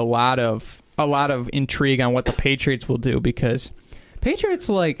will be a lot of intrigue on what the Patriots will do because Patriots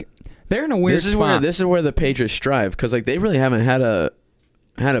they're in a weird spot. This is where the Patriots strive because like they really haven't had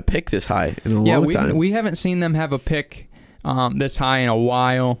a pick this high in a long time. We haven't seen them have a pick this high in a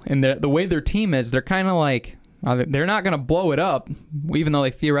while, and the way their team is, they're kind of like. They're not going to blow it up, even though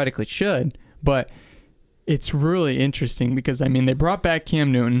they theoretically should. But it's really interesting because, I mean, they brought back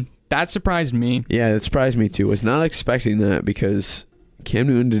Cam Newton. That surprised me. Yeah, it surprised me too. I was not expecting that because Cam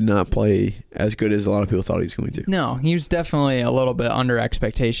Newton did not play as good as a lot of people thought he was going to. No, he was definitely a little bit under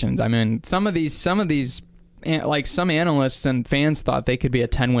expectations. I mean, some of these, like some analysts and fans thought they could be a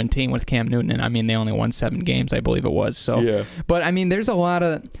 10-win team with Cam Newton, and I mean, they only won 7 games, I believe it was. So, yeah. But I mean, there's a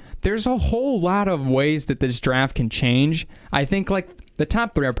whole lot of ways that this draft can change. I think like the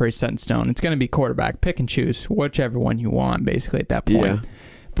top 3 are pretty set in stone. It's going to be quarterback, pick and choose, whichever one you want, basically at that point. Yeah.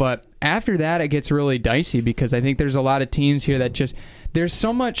 But after that, it gets really dicey because I think there's a lot of teams here that there's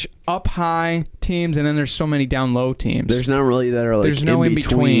so much up high teams and then there's so many down low teams. There's not really that are like there's no in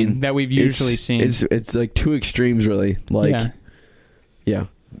between that we've usually seen. It's like 2 extremes really. Like yeah.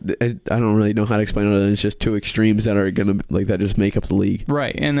 I don't really know how to explain it. It's just 2 extremes that are gonna that just make up the league,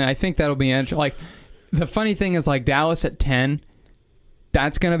 right? And I think that'll be interesting. Like the funny thing is, like Dallas at 10,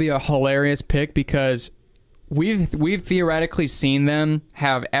 that's gonna be a hilarious pick because we've theoretically seen them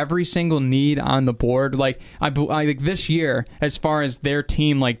have every single need on the board. Like I think this year, as far as their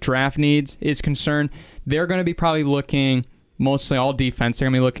team like draft needs is concerned, they're going to be probably looking mostly all defense. They're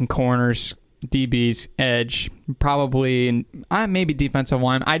going to be looking corners, DBs, edge, probably maybe defensive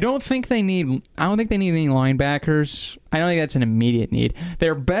line. I don't think they need any linebackers. I don't think that's an immediate need.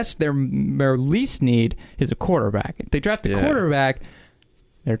 Their least need is a quarterback. If they draft a quarterback,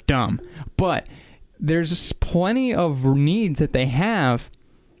 they're dumb. But there's plenty of needs that they have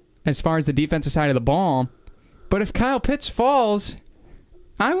as far as the defensive side of the ball. But if Kyle Pitts falls,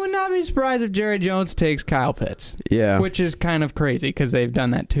 I would not be surprised if Jerry Jones takes Kyle Pitts. Yeah. Which is kind of crazy because they've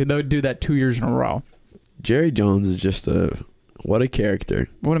done that too. They would do that 2 years in a row. Jerry Jones is just what a character.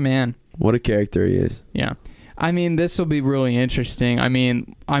 What a man. What a character he is. Yeah. I mean, this will be really interesting. I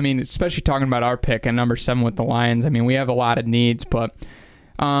mean, especially talking about our pick at number 7 with the Lions. I mean, we have a lot of needs, but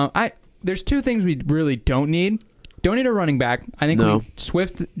there's 2 things we really don't need. Don't need a running back. I think we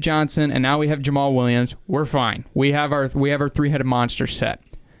Swift, Johnson, and now we have Jamal Williams. We're fine. We have our 3-headed monster set.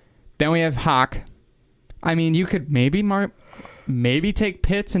 Then we have Hawk. I mean, you could maybe take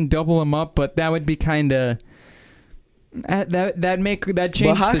Pitts and double him up, but that would be kind of that change the scheme.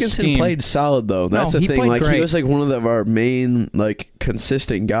 But Hawkinson played solid though. That's the thing. Like great. He was like one of our main like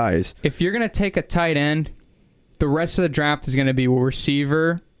consistent guys. If you're gonna take a tight end, the rest of the draft is gonna be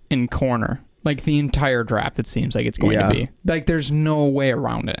receiver and corner. Like the entire draft, it seems like it's going to be. Like there's no way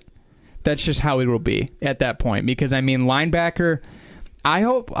around it. That's just how it will be at that point. Because I mean, linebacker. I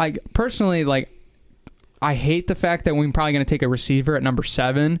hope. Personally, like, I hate the fact that we're probably going to take a receiver at number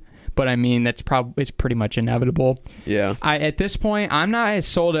 7. But I mean, it's pretty much inevitable. Yeah. At this point, I'm not as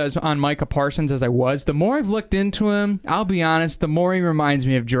sold on Micah Parsons as I was. The more I've looked into him, I'll be honest, the more he reminds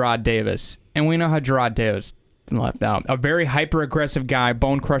me of Gerard Davis, and we know how Gerard Davis left out. A very hyper aggressive guy,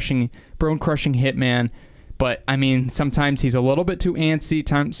 bone crushing hitman. But I mean, sometimes he's a little bit too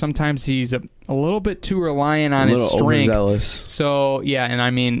antsy. Sometimes he's a little bit too reliant on his strength. Overzealous. So yeah, and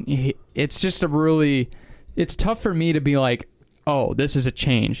I mean, it's just it's tough for me to be like, oh, this is a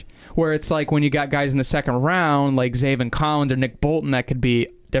change. Where it's like when you got guys in the second round, like Zaven Collins or Nick Bolton, that could be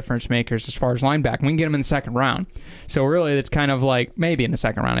difference makers as far as linebacker. We can get them in the second round. So really, it's kind of like maybe in the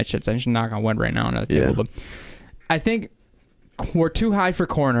second round. I should knock on wood right now on the table, but I think we're too high for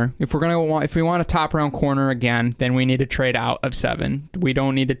corner. If we want a top round corner again, then we need to trade out of 7. We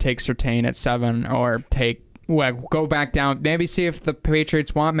don't need to take Surtain at 7 or go back down. Maybe see if the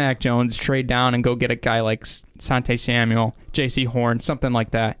Patriots want Mac Jones, trade down and go get a guy like Sante Samuel, J.C. Horn, something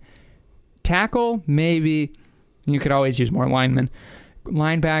like that. Tackle, maybe. You could always use more linemen.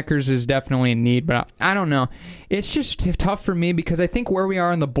 Linebackers is definitely a need, but I don't know. It's just tough for me because I think where we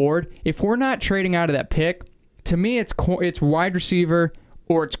are on the board, if we're not trading out of that pick, to me it's wide receiver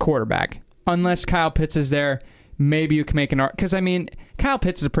or it's quarterback. Unless Kyle Pitts is there, maybe you can make an argument. Because, I mean, Kyle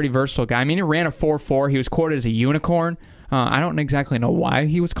Pitts is a pretty versatile guy. I mean, he ran a 4.4. He was quoted as a unicorn. I don't exactly know why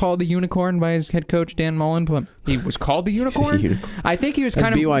he was called the unicorn by his head coach, Dan Mullen, but he was called the unicorn. I think he was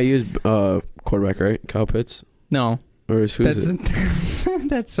kind of... BYU's quarterback, right? Kyle Pitts? No. Or who's it?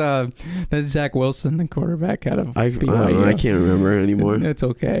 That's Zach Wilson, the quarterback out of BYU. I can't remember anymore. It's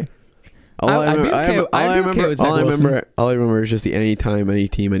okay. All I remember is just the anytime, any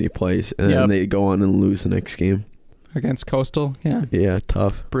team, any place, and then they go on and lose the next game against Coastal. Yeah,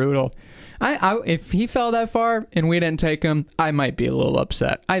 tough, brutal. If he fell that far and we didn't take him, I might be a little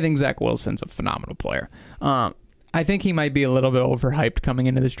upset. I think Zach Wilson's a phenomenal player. I think he might be a little bit overhyped coming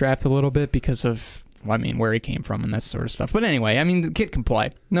into this draft a little bit because of where he came from and that sort of stuff. But anyway, I mean, the kid can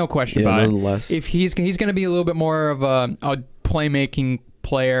play, no question about it. If he's going to be a little bit more of a playmaking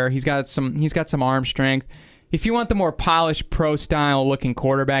player. He's got some arm strength. If you want the more polished pro style looking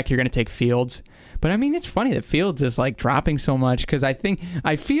quarterback, you're going to take Fields. But I mean, it's funny that Fields is like dropping so much because I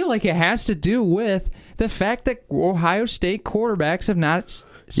feel like it has to do with the fact that Ohio State quarterbacks have not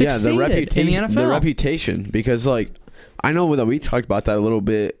succeeded in the NFL. The reputation, because like I know that we talked about that a little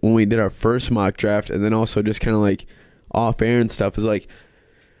bit when we did our first mock draft, and then also just kind of like off air and stuff. Is like,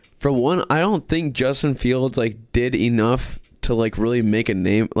 for one, I don't think Justin Fields like did enough to like really make a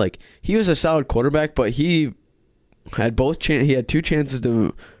name. Like, he was a solid quarterback, but he had he had 2 chances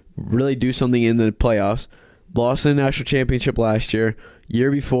to really do something in the playoffs. Lost in the national championship last year.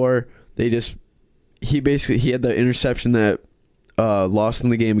 Year before, he had the interception that lost in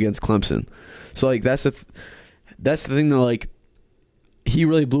the game against Clemson. So like that's the thing that like he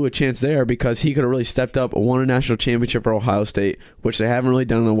really blew a chance there, because he could have really stepped up, won a national championship for Ohio State, which they haven't really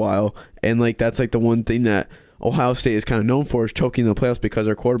done in a while. And like that's like the one thing that Ohio State is kind of known for, is choking in the playoffs, because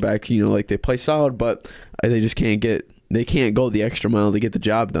their quarterbacks, like they play solid, but they just can't get they can't go the extra mile to get the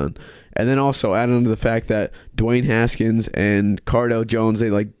job done. And then also add on to the fact that Dwayne Haskins and Cardale Jones, they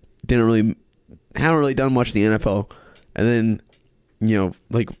like haven't really done much in the NFL. And then, you know,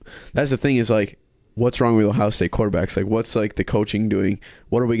 like that's the thing is like, what's wrong with Ohio State quarterbacks? Like, what's like the coaching doing?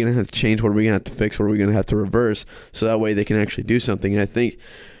 What are we gonna have to change? What are we gonna have to fix? What are we gonna have to reverse? So that way they can actually do something. And I think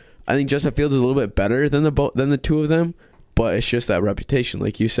Justin Fields is a little bit better than the two of them. But it's just that reputation,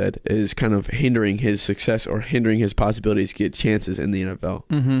 like you said, is kind of hindering his success or hindering his possibilities to get chances in the NFL.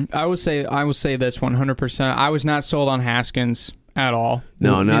 Mm-hmm. I will say this 100%. I was not sold on Haskins at all.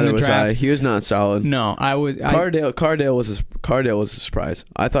 No, neither was I. He was not solid. No, Cardale was a surprise.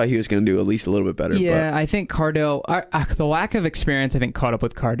 I thought he was going to do at least a little bit better. Yeah, I think Cardale, the lack of experience, I think, caught up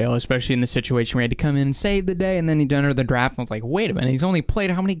with Cardale, especially in the situation where he had to come in and save the day, and then he enter the draft and was like, wait a minute, he's only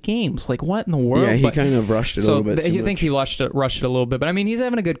played how many games? Like, what in the world? Yeah, he kind of rushed it a little bit. I think he rushed it a little bit, but I mean, he's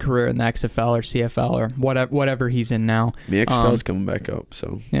having a good career in the XFL or CFL or whatever he's in now. The XFL's coming back up,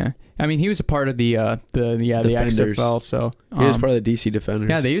 so yeah. I mean, he was a part of the XFL, so he was part of the DC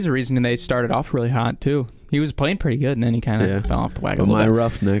Defenders. Yeah, he was the reason they started off really hot too. He was playing pretty good, and then he kind of fell off the wagon. But my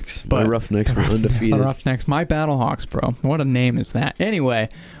Roughnecks were undefeated. The Roughnecks, my Battlehawks, bro. What a name is that? Anyway,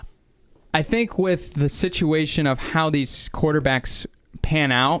 I think with the situation of how these quarterbacks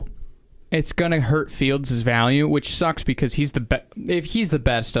pan out, it's gonna hurt Fields' value, which sucks because he's if he's the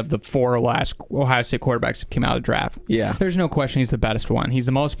best of the four last Ohio State quarterbacks that came out of the draft. Yeah, there's no question he's the best one. He's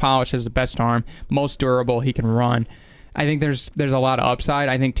the most polished, has the best arm, most durable. He can run. I think there's a lot of upside.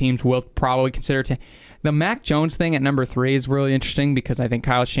 I think teams will probably consider the Mac Jones thing at number 3 is really interesting because I think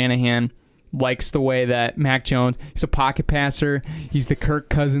Kyle Shanahan likes the way that Mac Jones, he's a pocket passer. He's the Kirk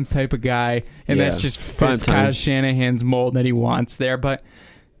Cousins type of guy, and that just fits Kyle Shanahan's mold that he wants there. But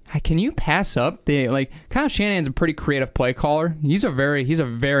can you pass up Kyle Shanahan's a pretty creative play caller. He's a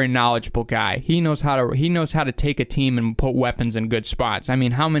very knowledgeable guy. He knows how to take a team and put weapons in good spots. I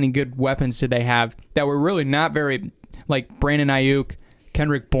mean, how many good weapons did they have that were really not very, like Brandon Ayuk,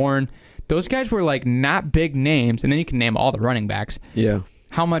 Kendrick Bourne? Those guys were like not big names, and then you can name all the running backs. Yeah,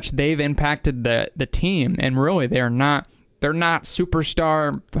 how much they've impacted the team, and really they're not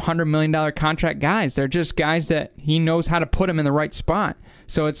superstar $100 million contract guys. They're just guys that he knows how to put them in the right spot.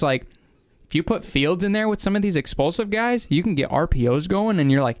 So it's like, if you put Fields in there with some of these explosive guys, you can get RPOs going, and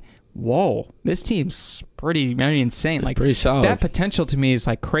you're like, whoa, this team's pretty insane. Like, pretty solid. That potential to me is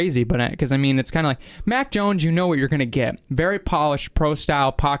like crazy, but because I mean, it's kind of like Mac Jones. You know what you're going to get. Very polished,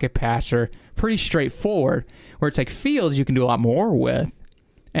 pro-style pocket passer, pretty straightforward. Where it's like Fields, you can do a lot more with,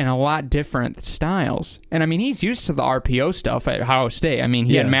 and a lot different styles. And I mean, he's used to the RPO stuff at Ohio State. I mean,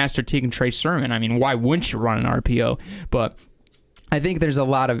 he had Master Teague and Trey Sermon. I mean, why wouldn't you run an RPO? But I think there's a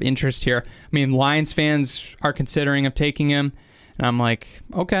lot of interest here. I mean, Lions fans are considering of taking him, and I'm like,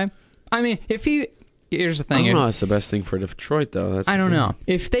 okay. I mean, here's the thing. I don't know. That's the best thing for Detroit, though. I don't know.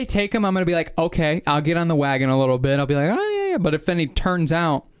 If they take him, I'm going to be like, okay, I'll get on the wagon a little bit. I'll be like, oh, yeah. But if then he turns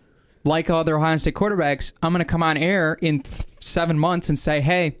out like other Ohio State quarterbacks, I'm going to come on air in 7 months and say,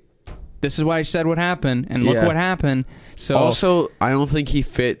 hey, this is what I said would happen, and look what happened. So also, I don't think he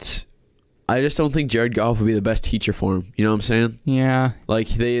fits. I just don't think Jared Goff would be the best teacher for him. You know what I'm saying? Yeah. Like,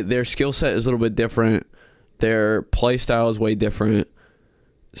 their skill set is a little bit different. Their play style is way different.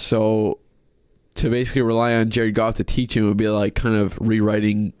 So to basically rely on Jared Goff to teach him would be like kind of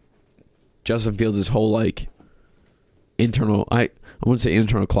rewriting Justin Fields' whole like internal, I wouldn't say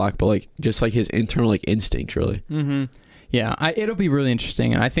internal clock, but like just like his internal like instincts really. Mm-hmm. Yeah, it'll be really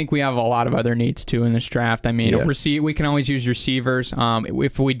interesting, and I think we have a lot of other needs too in this draft. I mean, we can always use receivers.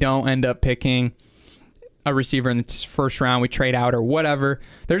 If we don't end up picking a receiver in the first round, we trade out or whatever.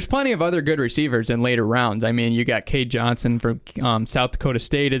 There's plenty of other good receivers in later rounds. I mean, you got Cade Johnson from South Dakota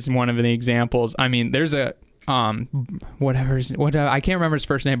State is one of the examples. I mean, there's a I can't remember his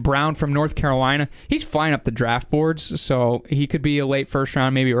first name. Brown from North Carolina. He's flying up the draft boards, so he could be a late first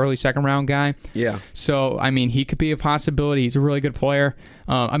round, maybe early second round guy. Yeah. So I mean, he could be a possibility. He's a really good player.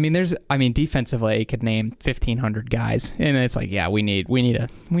 Defensively, he could name 1,500 guys, and it's like, yeah, we need a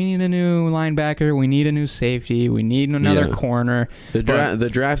new linebacker. We need a new safety. We need another corner. The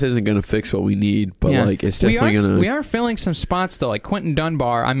draft isn't going to fix what we need, but like it's definitely going to. We are filling some spots though, like Quentin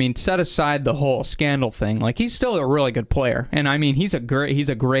Dunbar. I mean, set aside the whole scandal thing, like he's still a really good player, and I mean, he's a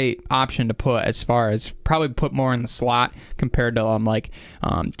great option to put as far as probably put more in the slot compared to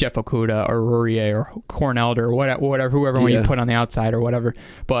Jeff Okudah or Rourier or Cornell or whoever when you put on the outside or whatever.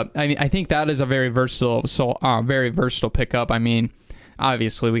 But I mean, I think that is a very versatile pickup. I mean,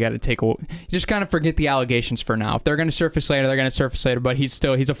 obviously we got to just kind of forget the allegations for now. If they're going to surface later, they're going to surface later. But he's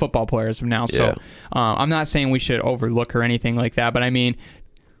a football player as of now. So I'm not saying we should overlook or anything like that. But I mean,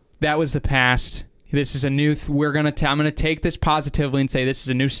 that was the past. This is a new. I'm gonna take this positively and say this is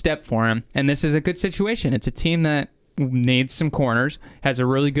a new step for him, and this is a good situation. It's a team that needs some corners, has a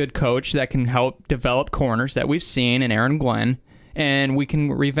really good coach that can help develop corners that we've seen in Aaron Glenn, and we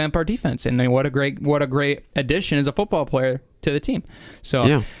can revamp our defense. And what a great addition as a football player to the team. So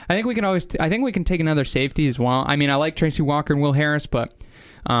yeah. I think we can take another safety as well. I mean, I like Tracy Walker and Will Harris, but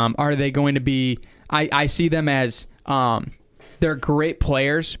are they going to be? I see them as they're great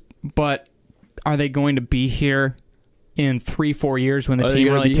players, but are they going to be here in 3-4 years when the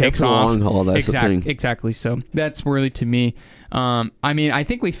team really takes off? Long haul, that's the thing. Exactly. So that's really, to me, I mean, I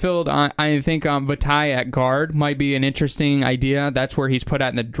think we filled. I think Vitae at guard might be an interesting idea. That's where he's put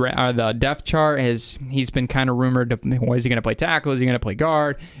at in the depth chart. He's been kind of rumored to. Is he going to play tackle? Is he going to play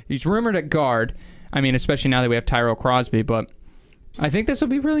guard? He's rumored at guard. I mean, especially now that we have Tyrell Crosby, but I think this will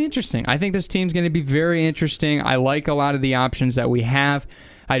be really interesting. I think this team's going to be very interesting. I like a lot of the options that we have.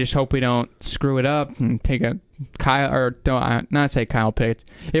 I just hope we don't screw it up and take a Kyle, or don't not say Kyle Pitts.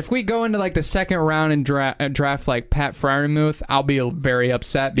 If we go into like the second round and draft like Pat Freiermuth, I'll be very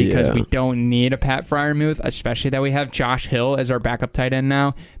upset because we don't need a Pat Freiermuth, especially that we have Josh Hill as our backup tight end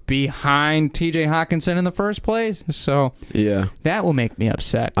now behind TJ Hawkinson in the first place. So that will make me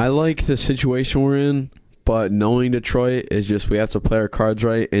upset. I like the situation we're in. But knowing Detroit is just we have to play our cards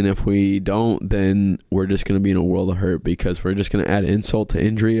right, and if we don't, then we're just going to be in a world of hurt because we're just going to add insult to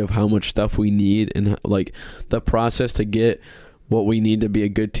injury of how much stuff we need, and like the process to get what we need to be a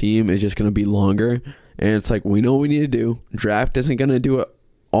good team is just going to be longer. And it's like we know what we need to do. Draft isn't going to do it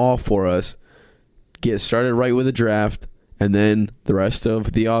all for us. Get started right with the draft, and then the rest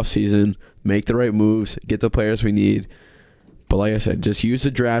of the offseason, make the right moves, get the players we need. But like I said, just use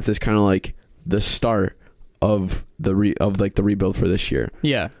the draft as kind of like the start of the rebuild for this year.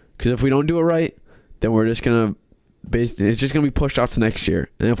 Yeah. Because if we don't do it right, then we're just gonna it's just gonna be pushed off to next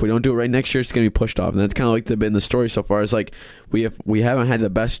year. And if we don't do it right next year, it's gonna be pushed off. And that's kind of like been the story so far. It's like we haven't had the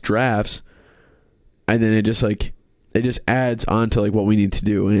best drafts, and then it just adds on to like what we need to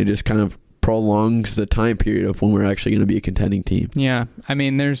do, and it just kind of prolongs the time period of when we're actually going to be a contending team. Yeah, I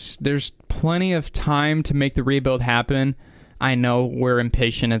mean, there's plenty of time to make the rebuild happen. I know we're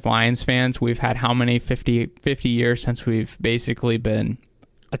impatient as Lions fans. We've had how many 50 years since we've basically been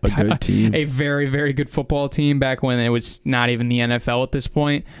a good team, a very, very good football team back when it was not even the NFL at this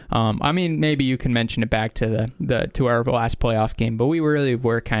point. I mean, maybe you can mention it back to to our last playoff game, but we really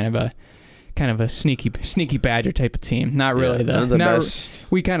were kind of a sneaky Badger type of team. Not really the best.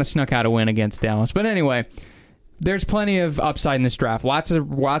 We kind of snuck out a win against Dallas, but anyway. There's plenty of upside in this draft. Lots of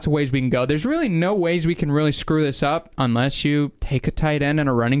ways we can go. There's really no ways we can really screw this up unless you take a tight end and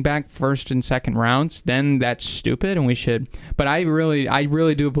a running back first and second rounds. Then that's stupid, and we should. But I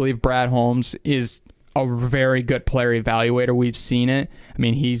really do believe Brad Holmes is a very good player evaluator. We've seen it. I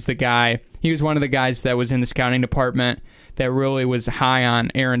mean, he's the guy. He was one of the guys that was in the scouting department that really was high on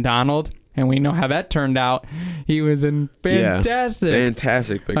Aaron Donald. And we know how that turned out. He was fantastic. Yeah,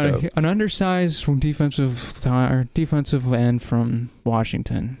 fantastic pickup. An undersized defensive end from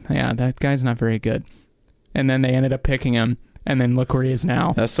Washington. Yeah, that guy's not very good. And then they ended up picking him, and then look where he is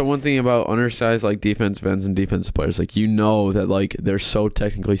now. That's the one thing about undersized like defensive ends and defensive players. Like you know that like they're so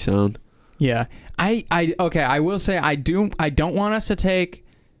technically sound. Yeah, I will say I don't want us to take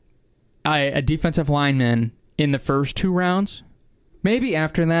a defensive lineman in the first 2 rounds. Maybe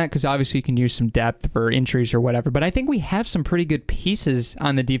after that, because obviously you can use some depth for injuries or whatever. But I think we have some pretty good pieces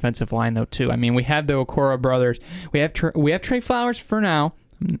on the defensive line, though, too. I mean, we have the Okoro brothers. We have Trey Flowers for now.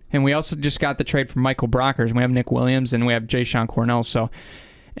 And we also just got the trade from Michael Brockers. And we have Nick Williams, and we have Jay Sean Cornell,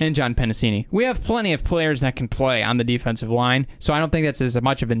 and John Pennicini. We have plenty of players that can play on the defensive line. So I don't think that's as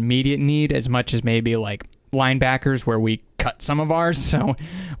much of an immediate need as much as maybe like linebackers where we cut some of ours, so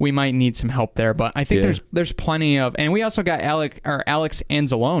we might need some help there. But I think there's plenty of, and we also got Alex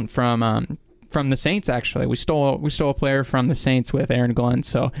Anzalone from the Saints. Actually, we stole a player from the Saints with Aaron Glenn,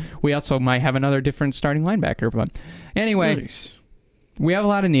 so we also might have another different starting linebacker. But anyway, we have a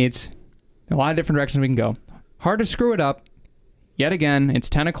lot of needs, a lot of different directions we can go. Hard to screw it up. Yet again, it's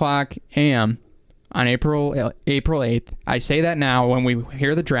 10 o'clock a.m. on April 8th. I say that now when we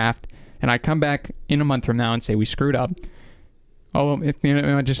hear the draft. And I come back in a month from now and say we screwed up. Oh,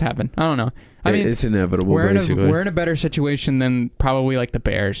 it just happened. I don't know. I mean, it's inevitable. We're in a better situation than probably like the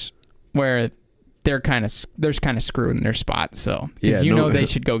Bears, where they're kind of screwed in their spot. So they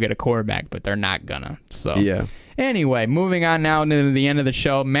should go get a quarterback, but they're not gonna. So Anyway, moving on now to the end of the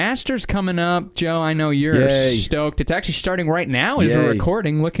show. Masters coming up. Joe, I know you're stoked. It's actually starting right now as we're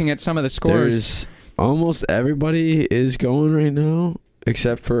recording. Looking at some of the scores, almost everybody is going right now.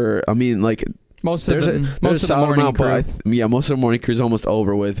 Except for, I mean, like, Most of the solid morning amount, crew. but most of the morning crew is almost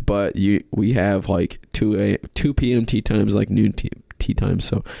over with. But we have like 2 p.m. tea times, like noon tea times.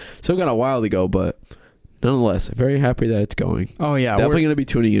 So we got a while to go, but nonetheless, very happy that it's going. Oh yeah, definitely going to be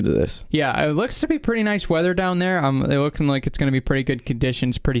tuning into this. Yeah, it looks to be pretty nice weather down there. It looking like it's going to be pretty good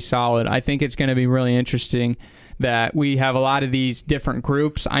conditions, pretty solid. I think it's going to be really interesting that we have a lot of these different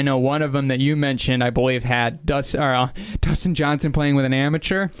groups. I know one of them that you mentioned, I believe, had Dustin Johnson playing with an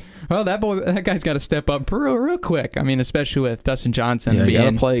amateur. Well, that guy's got to step up real quick. I mean, especially with Dustin Johnson. Yeah,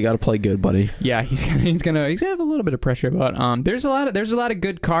 you gotta play good, buddy. Yeah, he's gonna have a little bit of pressure, but there's a lot of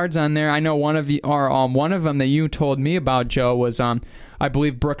good cards on there. I know one of them that you told me about, Joe, was I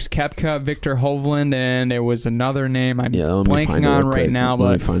believe Brooks Koepka, Victor Hovland, and there was another name I'm blanking on right now,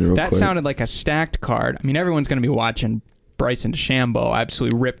 but that sounded like a stacked card. I mean, everyone's going to be watching Bryson DeChambeau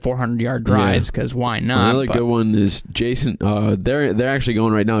absolutely rip 400-yard drives because why not? Another good one is Jason. They're actually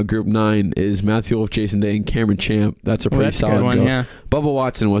going right now. Group 9 is Matthew Wolff, Jason Day, and Cameron Champ. That's a pretty solid good one. go. Yeah. Bubba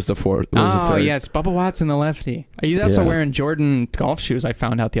Watson was the fourth. Oh yes, Bubba Watson, the lefty. He's also wearing Jordan golf shoes. I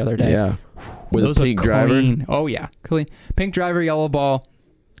found out the other day. Yeah. With those a pink driver. Oh yeah, clean. Pink driver, yellow ball,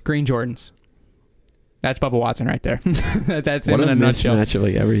 green Jordans. That's Bubba Watson right there. That's him in a nutshell. What a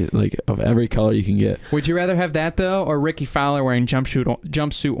mismatch of every color you can get. Would you rather have that though, or Ricky Fowler wearing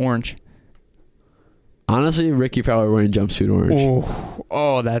jumpsuit orange? Honestly, Ricky Fowler wearing jumpsuit orange.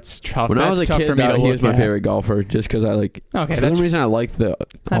 Oh, that's tough. When I was a kid, he was my favorite golfer, just because I like. Okay, for some reason I like the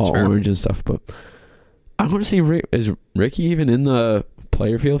all orange and stuff. But I want to see is Ricky even in the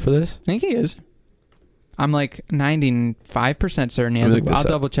player field for this? I think he is. I'm like 95% certain he is. I'll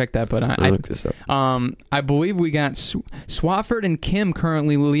double check that, but I look this up. I believe we got Swafford and Kim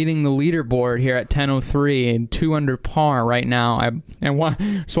currently leading the leaderboard here at 10:03 and 2 under par right now.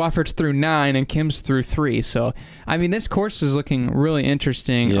 Swafford's through 9 and Kim's through 3. So I mean, this course is looking really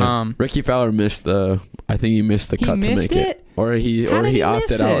interesting. Yeah. Ricky Fowler missed I think he missed the cut to make it. Or he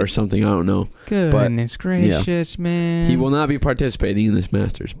opted out or something. I don't know. Goodness gracious, man. He will not be participating in this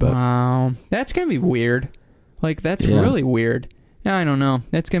Masters. But wow. That's going to be weird. Like, that's really weird. I don't know.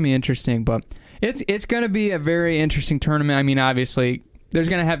 That's going to be interesting. But it's going to be a very interesting tournament. I mean, obviously, there's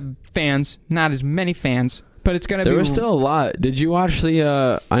going to have fans. Not as many fans. But it's going to be... There was still a lot. Did you watch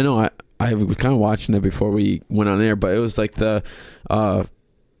the... I know I was kind of watching it before we went on air. But it was like the...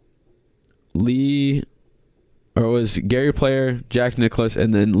 Lee... Or it was Gary Player, Jack Nicklaus,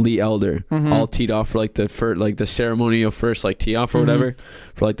 and then Lee Elder all teed off for like the ceremonial first like tee off or whatever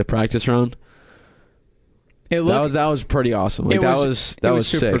for like the practice round. That was pretty awesome. Like that was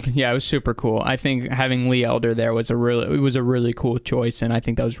super, sick. Yeah, it was super cool. I think having Lee Elder there was a really cool choice, and I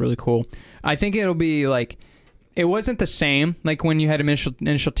think that was really cool. I think it'll be like. It wasn't the same. Like when you had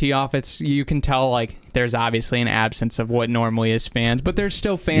initial tee off, you can tell like there's obviously an absence of what normally is fans, but there's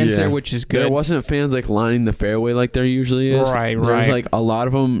still fans there, which is good. There wasn't fans like lining the fairway like there usually is. Right. There's like a lot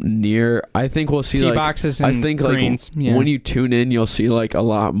of them near. I think we'll see tee boxes and I think greens. Like when you tune in, you'll see like a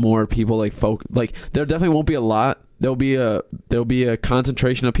lot more people like like there definitely won't be a lot. There'll be a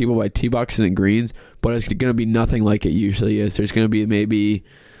concentration of people by tee boxes and greens, but it's gonna be nothing like it usually is. There's gonna be maybe.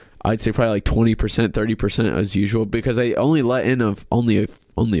 I'd say probably like 20%, 30% as usual because they only let in of only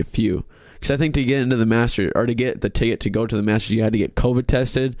a few. Because I think to get into the Masters or to get the ticket to go to the Masters, you had to get COVID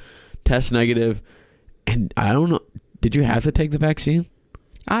tested, test negative, and I don't know. Did you have to take the vaccine?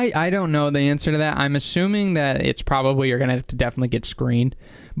 I don't know the answer to that. I'm assuming that it's probably you're gonna have to definitely get screened,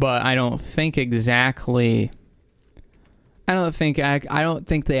 but I don't think exactly. I don't think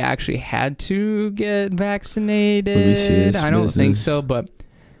they actually had to get vaccinated. Let me see this I don't business. think so, but.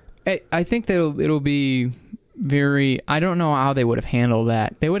 I think that it'll be very... I don't know how they would have handled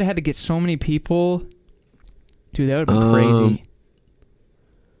that. They would have had to get so many people. Dude, that would have been crazy.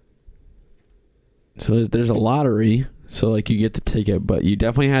 So there's a lottery. So like you get the ticket, but you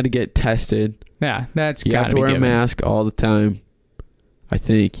definitely had to get tested. Yeah, that's you have to wear a mask all the time, I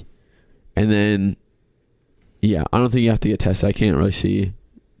think. And then, yeah, I don't think you have to get tested. I can't really see.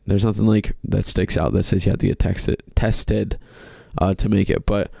 There's nothing like that sticks out that says you have to get tested to make it,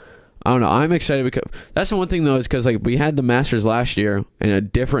 but... I don't know. I'm excited because that's the one thing though is because like we had the Masters last year in a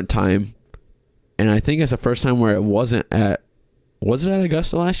different time, and I think it's the first time where it wasn't at. Was it at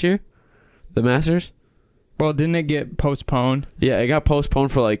Augusta last year? The Masters. Well, didn't it get postponed? Yeah, it got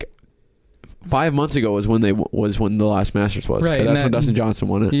postponed for like 5 months ago. Was when the last Masters was. Right, that's when Dustin Johnson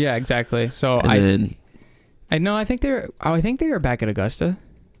won it. Yeah, exactly. So I think they were back at Augusta.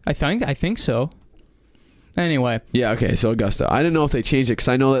 I think so. Anyway. Yeah, okay, so Augusta. I didn't know if they changed it because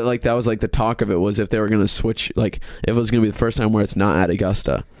I know that like that was like the talk of it was if they were going to switch, like if it was going to be the first time where it's not at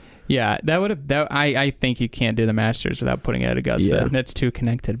Augusta. Yeah, I think you can't do the Masters without putting it at Augusta. Yeah. That's too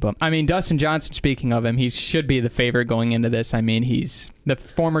connected. But I mean, Dustin Johnson, speaking of him, he should be the favorite going into this. I mean, he's the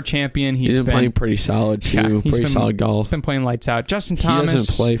former champion. He's been playing pretty solid too. Yeah, solid golf. He's been playing lights out. Justin Thomas. He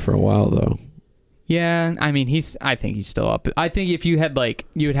doesn't play for a while though. Yeah, I mean, I think he's still up. I think if you had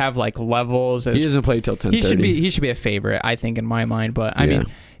you would have levels. He doesn't play till 10:30. He should be a favorite, I think, in my mind. But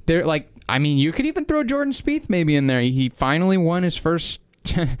I mean, you could even throw Jordan Spieth maybe in there. He finally won his first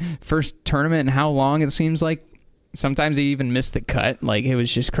tournament in how long? It seems like sometimes he even missed the cut. It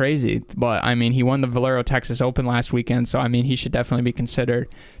was just crazy. But I mean, he won the Valero Texas Open last weekend, so I mean, he should definitely be considered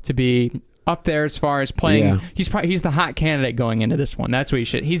to be up there as far as playing. Yeah. He's the hot candidate going into this one. That's what he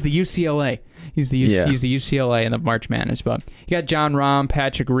should. He's the UCLA. He's the UCLA in the March Madness. But you got John Rahm,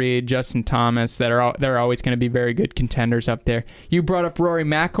 Patrick Reed, Justin Thomas. They're always going to be very good contenders up there. You brought up Rory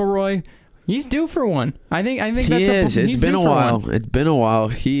McIlroy. He's due for one. I think that's It's been a while. It's been a while.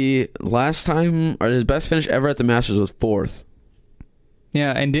 His best finish ever at the Masters was 4th.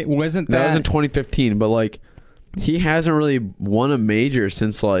 Yeah, and that was in 2015. But he hasn't really won a major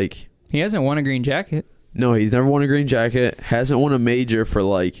since he hasn't won a green jacket. No, he's never won a green jacket. Hasn't won a major for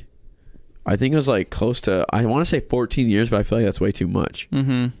I think it was close to, I want to say 14 years, but I feel like that's way too much.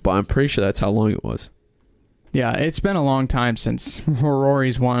 Mm-hmm. But I'm pretty sure that's how long it was. Yeah, it's been a long time since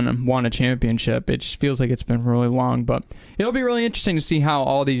Rory's won a championship. It just feels like it's been really long, but it'll be really interesting to see how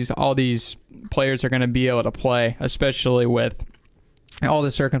all these players are going to be able to play, especially with all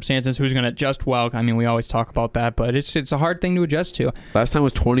the circumstances. Who's going to adjust well? I mean, we always talk about that, but it's a hard thing to adjust to. Last time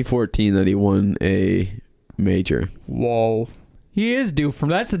was 2014 that he won a major. Whoa. He is due for.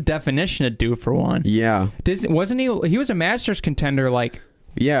 That's the definition of due for one. Yeah. Wasn't he? He was a Masters contender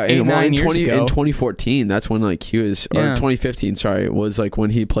Yeah, 9 years ago. In 2014, that's when he was, or 2015, sorry, was when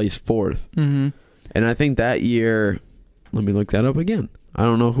he placed 4th. Mm-hmm. And I think that year, let me look that up again. I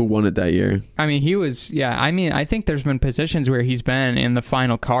don't know who won it that year. I mean, he was, I think there's been positions where he's been in the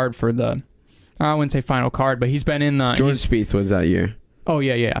final card for I wouldn't say final card, but he's been in the... Jordan Spieth was that year. Oh,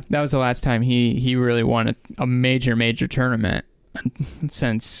 yeah. That was the last time he really won a major tournament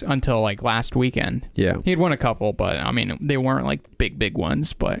until last weekend. Yeah. He'd won a couple, but I mean, they weren't big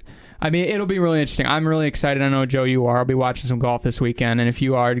ones, but I mean, it'll be really interesting. I'm really excited. I know, Joe, you are. I'll be watching some golf this weekend, and if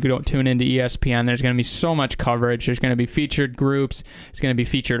you are, don't tune into ESPN. There's going to be so much coverage. There's going to be featured groups. It's going to be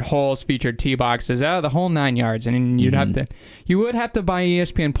featured holes, featured tee boxes, the whole 9 yards. And you would have to buy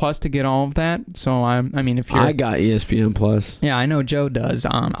ESPN Plus to get all of that. So I mean, if you're, I got ESPN Plus. Yeah, I know Joe does.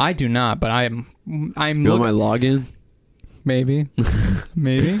 I do not, but I'm. You want my login? Maybe. I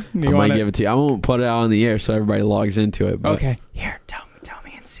might give it to you. I won't put it out on the air so everybody logs into it. But. Okay. Here, tell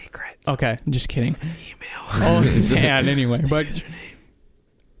me in secret. Okay, I'm just kidding. Email. Oh, man, anyway. But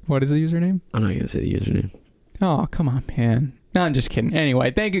what is the username? I'm not going to say the username. Oh, come on, man. No, I'm just kidding.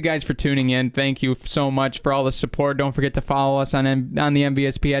 Anyway, thank you guys for tuning in. Thank you so much for all the support. Don't forget to follow us on the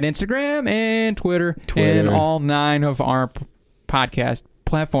MVSP at Instagram and Twitter. And all 9 of our podcast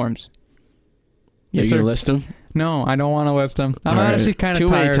platforms. Yes, sir. You list them? No, I don't want to list them. I'm honestly kind of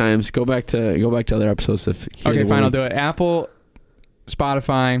tired. Too many times. Go back to other episodes. Okay, fine. I'll do it. Apple,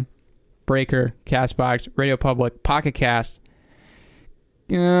 Spotify, Breaker, Castbox, Radio Public, Pocket Cast,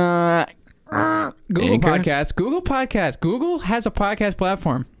 Google Podcasts. Google has a podcast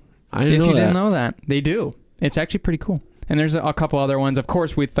platform. I didn't know that. If you didn't know that, they do. It's actually pretty cool. And there's a couple other ones. Of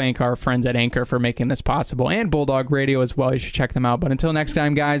course, we thank our friends at Anchor for making this possible, and Bulldog Radio as well. You should check them out. But until next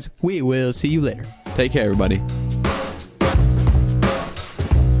time, guys, we will see you later. Take care, everybody.